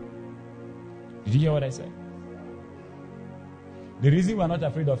 Did you hear what I said? The reason we are not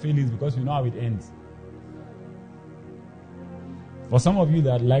afraid of failing is because we know how it ends. For some of you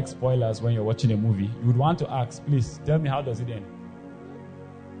that like spoilers when you're watching a movie, you would want to ask, please, tell me, how does it end?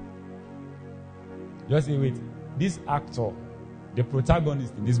 Just say, wait, this actor, the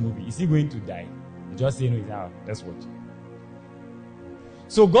protagonist in this movie, is he going to die? You just say, no, now, let's watch.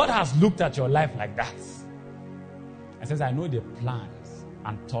 So God has looked at your life like that and says, I know the plans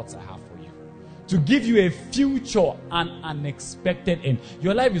and thoughts I have for you, to give you a future and an expected end.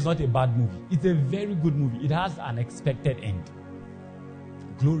 Your life is not a bad movie. It's a very good movie. It has an expected end.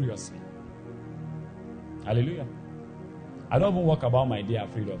 Gloriously. Hallelujah. I don't even walk about my day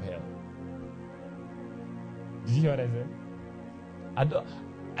afraid of hell. Did you hear what I said?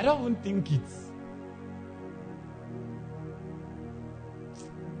 I don't even think it's.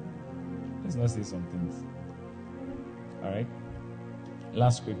 Let's not say some things. Alright.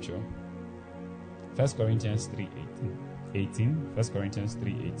 Last scripture. 1 Corinthians 3:18. 1 Corinthians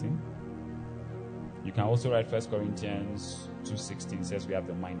 3:18. You can also write 1 Corinthians 2:16, says we have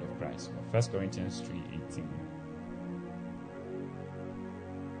the mind of Christ. 1 Corinthians 3:18.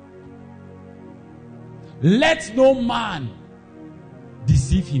 Let no man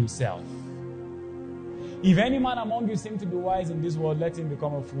deceive himself. If any man among you seem to be wise in this world, let him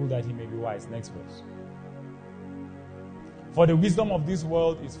become a fool that he may be wise. Next verse. For the wisdom of this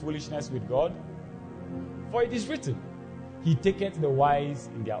world is foolishness with God. For it is written, He taketh the wise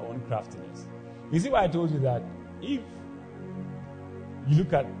in their own craftiness. You see why I told you that if you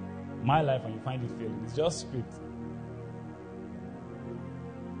look at my life and you find it failing, it's just script.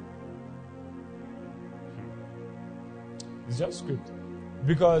 It's just script.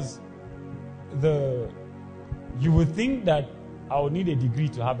 Because you would think that I would need a degree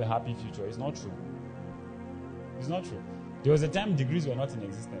to have a happy future. It's not true. It's not true. There was a time degrees were not in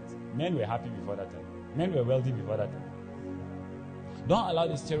existence. Men were happy before that time. Men were wealthy before that time. Don't allow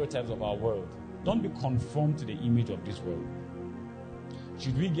the stereotypes of our world. Don't be conformed to the image of this world.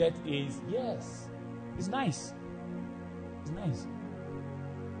 Should we get A's? Yes. It's nice. It's nice.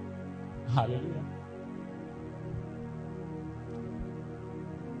 Hallelujah.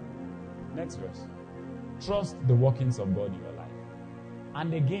 Next verse. Trust the workings of God in your life.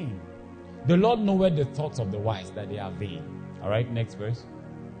 And again, the Lord knoweth the thoughts of the wise, that they are vain. Alright, next verse.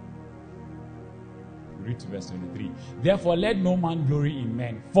 Read to verse 23. Therefore, let no man glory in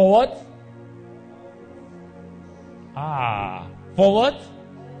men. For what? For what?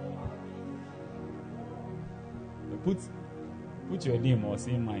 Put your name or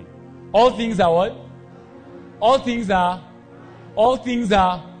say mine. All things are what? All things are.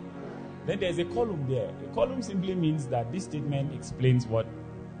 Then there's a column there. A column simply means that this statement explains what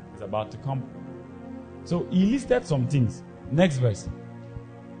is about to come. So he listed some things. Next verse.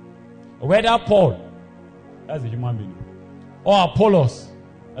 Whether Paul, that's a human being, or Apollos,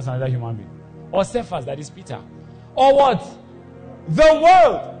 that's another human being, or Cephas, that is Peter, or what? The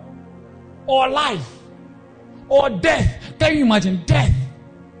world, or life, or death. Can you imagine death?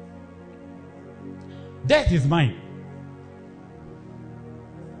 Death is mine.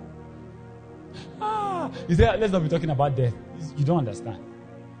 He said, let's not be talking about death. You don't understand.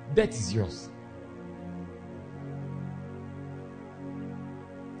 Death is yours.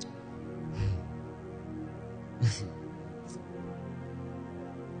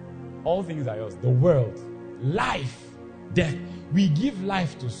 All things are yours. The world, life, death. We give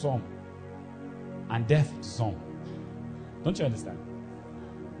life to some and death to some. Don't you understand?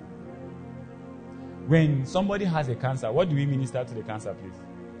 When somebody has a cancer, what do we minister to the cancer, please?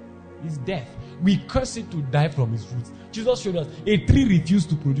 It's death. We curse it to die from its roots. Jesus showed us a tree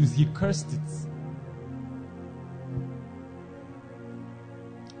refused to produce. He cursed it.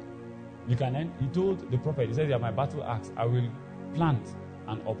 You can end. He told the prophet, he said, "You are my battle axe. I will plant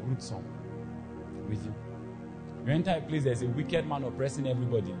and uproot some with you." You enter a place, there's a wicked man oppressing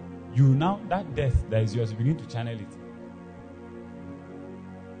everybody. You now, that death that is yours, you begin to channel it.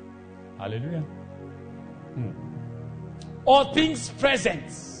 Hallelujah. All things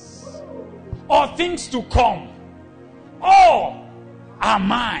present, all things to come, all are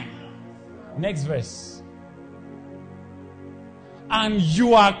mine. Next verse. And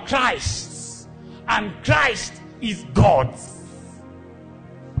you are Christ's, and Christ is God's.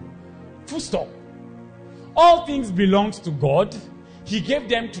 Full stop. All things belong to God. He gave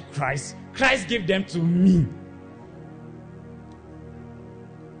them to Christ. Christ gave them to me.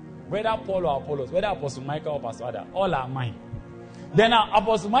 Whether Paul or Apollos, whether Apostle Michael or Pastor Ada, all are mine. Then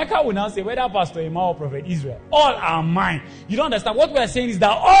Apostle Michael will now say, whether Pastor Emma or Prophet Israel, all are mine. You don't understand. What we are saying is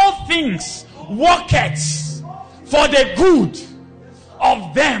that all things worketh for the good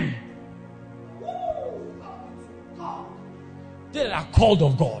of them that are called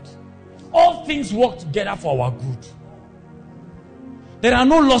of God. All things work together for our good. There are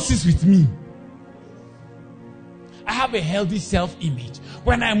no losses with me. I have a healthy self-image.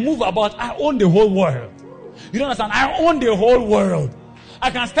 When I move about, I own the whole world. You don't understand? I own the whole world.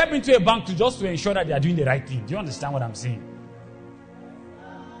 I can step into a bank to ensure that they are doing the right thing. Do you understand what I'm saying?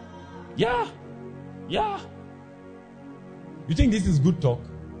 Yeah. You think this is good talk?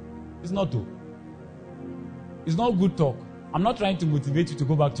 It's not though. It's not good talk. I'm not trying to motivate you to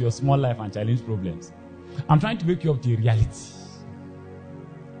go back to your small life and challenge problems. I'm trying to wake you up to a reality.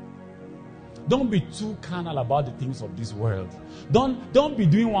 Don't be too carnal about the things of this world. Don't be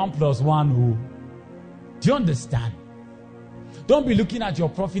doing 1 + 1. Oh. Do you understand? Don't be looking at your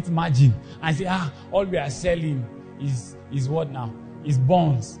profit margin and say, all we are selling is what now? Is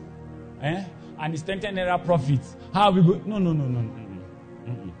bonds. And it's 10 naira profit. How are we go? No.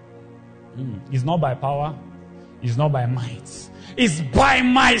 It's not by power. It's not by might. It's by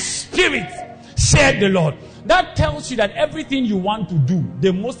my spirit, said the Lord. That tells you that everything you want to do,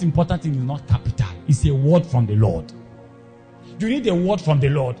 the most important thing is not capital. It's a word from the Lord. You need a word from the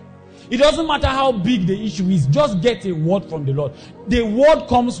Lord. It doesn't matter how big the issue is, just get a word from the Lord. The word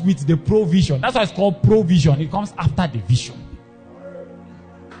comes with the provision. That's why it's called provision. It comes after the vision.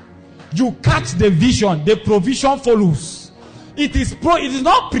 You catch the vision, the provision follows. It is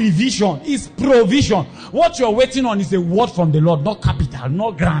not prevision, it's provision. What you're waiting on is a word from the Lord, not capital,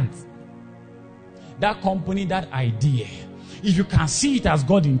 not grant. That company, that idea, if you can see it as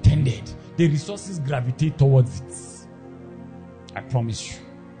God intended, the resources gravitate towards it. I promise you.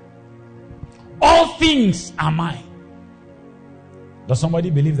 All things are mine. Does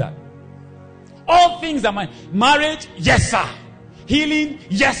somebody believe that? All things are mine. Marriage, yes sir. Healing,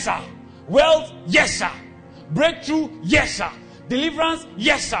 yes sir. Wealth, yes sir. Breakthrough, yes sir. Deliverance,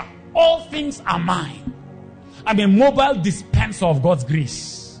 yes sir. All things are mine. I'm a mobile dispenser of God's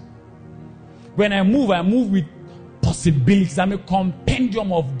grace. When I move with possibilities. I'm a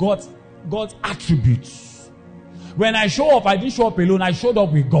compendium of God's attributes. When I show up, I didn't show up alone. I showed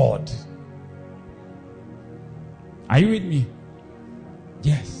up with God. Are you with me?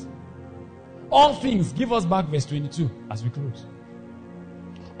 Yes. All things, give us back verse 22 as we close.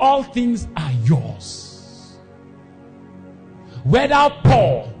 All things are yours. Whether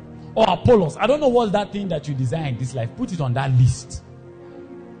Paul or Apollos, I don't know what's that thing that you desire in this life. Put it on that list.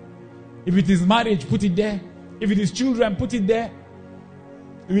 If it is marriage, put it there. If it is children, put it there.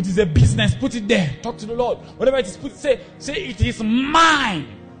 If it is a business, put it there. Talk to the Lord. Whatever it is, say it is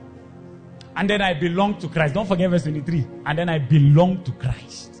mine. And then I belong to Christ. Don't forget verse 23. And then I belong to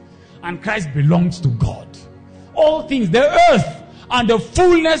Christ. And Christ belongs to God. All things, the earth and the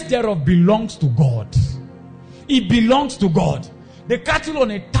fullness thereof belongs to God. It belongs to God. The cattle on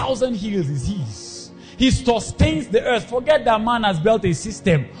 1,000 hills is his. He sustains the earth. Forget that man has built a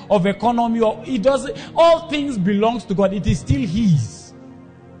system of economy. Or he doesn't. All things belongs to God. It is still his.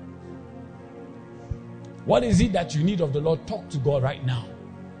 What is it that you need of the Lord? Talk to God right now.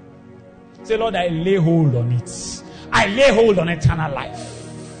 Say, Lord, I lay hold on it. I lay hold on eternal life.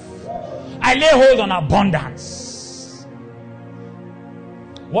 I lay hold on abundance.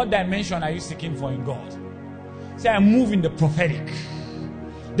 What dimension are you seeking for in God? Say, I move in the prophetic.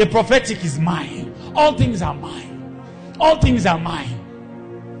 The prophetic is mine. All things are mine. All things are mine.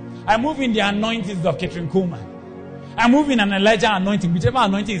 I move in the anointings of Catherine Coleman. I move in an Elijah anointing. Whichever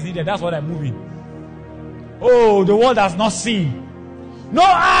anointing is needed, that's what I move in. Oh, the world has not seen. No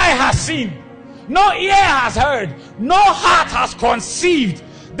eye has seen. No ear has heard. No heart has conceived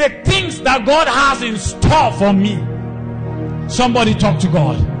the things that God has in store for me. Somebody talk to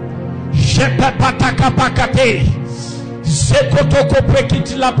God.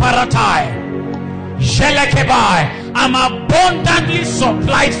 I'm abundantly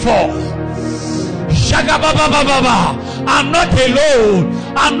supplied for. I'm not alone.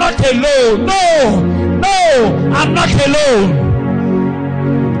 I'm not alone. No, I'm not alone.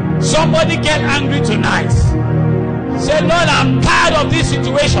 Somebody get angry tonight. Say, Lord, I'm tired of this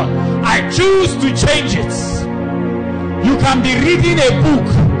situation. I choose to change it. You can be reading a book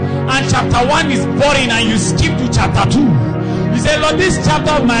and chapter 1 is boring and you skip to chapter 2. You say, Lord, this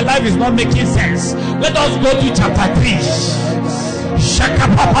chapter of my life is not making sense. Let us go to chapter 3.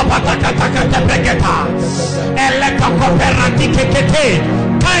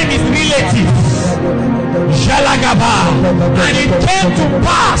 Time is relative. And it came to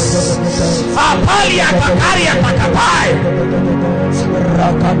pass.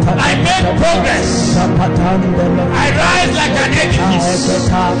 I made progress. I rise like an edifice.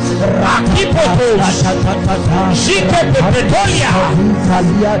 Akipotos, Shike Petrolia,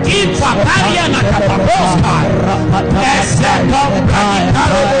 Ipaparia Nakapaposka,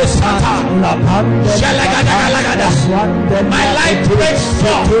 my life breaks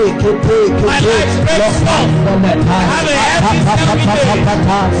forth. My life breaks forth. I have a healthy every day.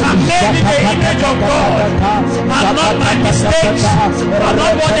 I'm made in the image of God. I'm not my mistakes. I'm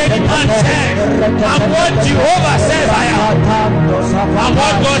not what any man says. I'm what Jehovah says I am. I'm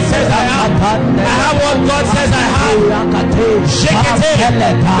what God says I am. I have what God says I have. Shake it.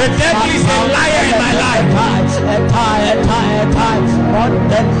 The devil is a liar in my life.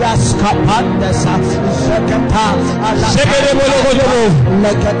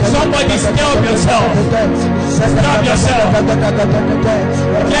 Somebody stir up yourself. Stir up yourself.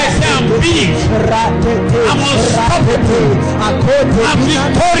 Let's say I'm big. I'm unstoppable. I'm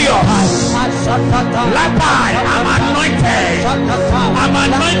victorious. I'm anointed. I'm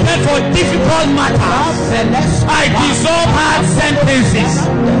anointed for difficult matters. I dissolve hard sentences.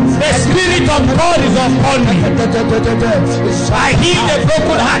 The Spirit of God is upon me. I heal the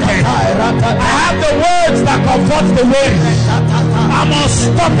brokenhearted. I have the words that comfort the weary. I'm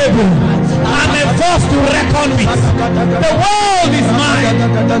unstoppable. I'm a force to reckon with. The world is mine.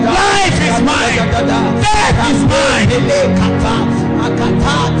 Life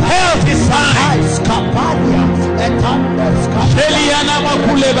Health is fine. Eliana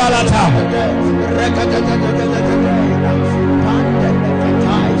Makule Balata.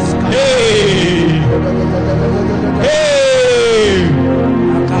 Hey. Hey.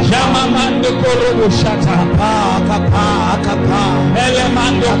 Jamamando Korobo Shata.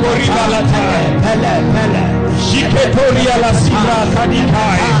 Elemando Koribalata. Shiketoria la Sibra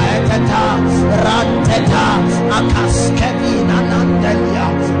Kadikai. Ranteta Akaskevina Nandelia.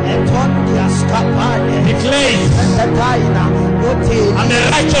 Declares, I'm the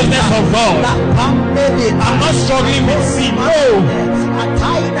righteousness of God. I'm not struggling with sin. No.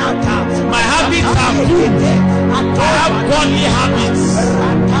 My habits are good. I have godly habits.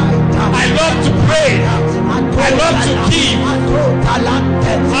 I love to pray. I love to give.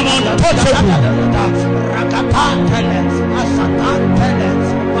 I'm untouchable.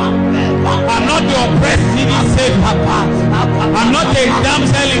 I'm not the oppressed needy savior. I'm not a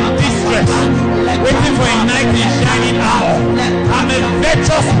damsel in distress waiting for a knight in shining armor. I'm a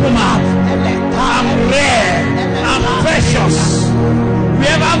virtuous woman. I'm rare. I'm precious.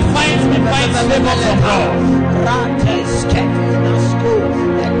 Whoever finds me finds favor from God.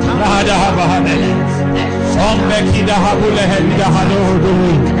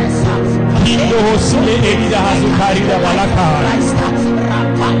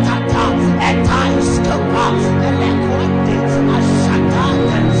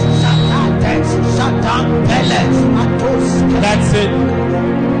 That's it.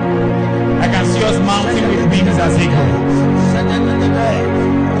 I can see us mounting with wings as eagles.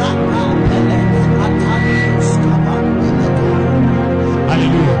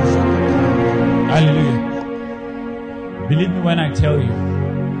 Hallelujah. Hallelujah. Believe me when I tell you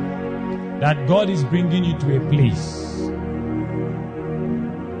that God is bringing you to a place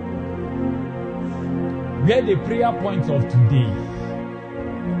where the prayer points of today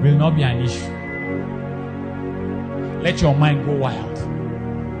will not be an issue. Let your mind go wild.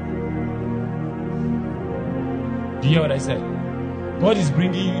 Do you hear what I said? God is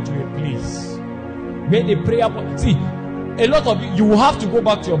bringing you to a place where the prayer points. See, a lot of you will have to go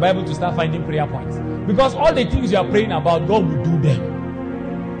back to your Bible to start finding prayer points. Because all the things you are praying about, God will do them.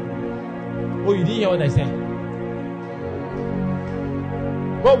 Oh, you didn't hear what I said?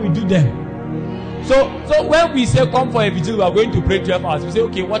 God will do them. So when we say come for a vigil, we are going to pray 12 hours. We say,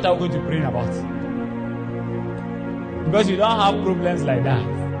 okay, what are we going to pray about? Because you don't have problems like that.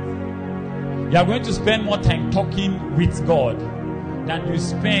 You are going to spend more time talking with God than you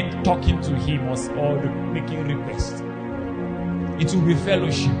spend talking to Him or making requests. It will be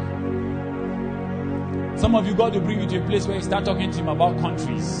fellowship. Some of you, God will bring you to a place where you start talking to Him about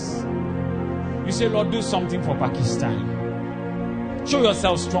countries. You say, Lord, do something for Pakistan. Show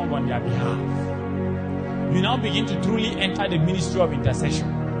yourself strong on their behalf. You now begin to truly enter the ministry of intercession,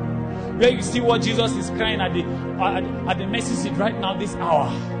 where you see what Jesus is crying at the mercy seat right now, this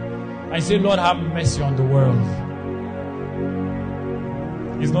hour. I say, Lord, have mercy on the world.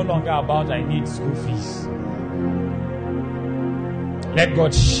 It's no longer about I need school fees. Let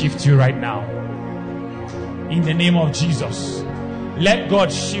God shift you right now. In the name of Jesus. Let God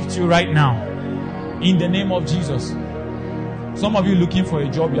shift you right now. In the name of Jesus. Some of you looking for a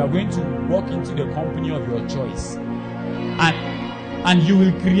job, you are going to walk into the company of your choice. And you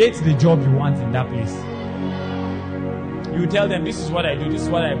will create the job you want in that place. You tell them, this is what I do, this is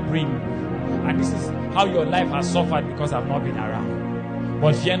what I bring. And this is how your life has suffered because I've not been around.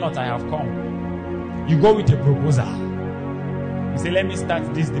 But fear not, I have come. You go with a proposal. You say, let me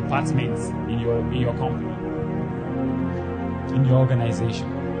start this department in your company, in your organization.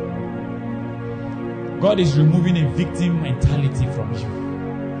 God is removing a victim mentality from you.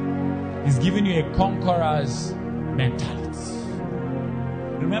 He's giving you a conqueror's mentality.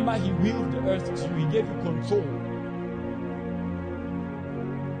 Remember, He willed the earth to you. He gave you control.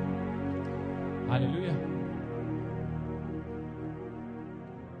 Hallelujah.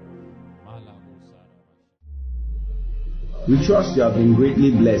 We trust you have been greatly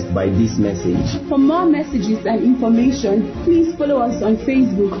blessed by this message. For more messages and information, please follow us on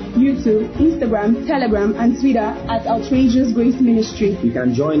Facebook, YouTube, Instagram, Telegram, and Twitter at Outrageous Grace Ministry. You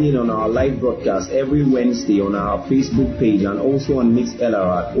can join in on our live broadcast every Wednesday on our Facebook page and also on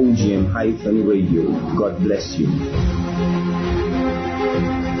MixLR at OGM-Radio. God bless you.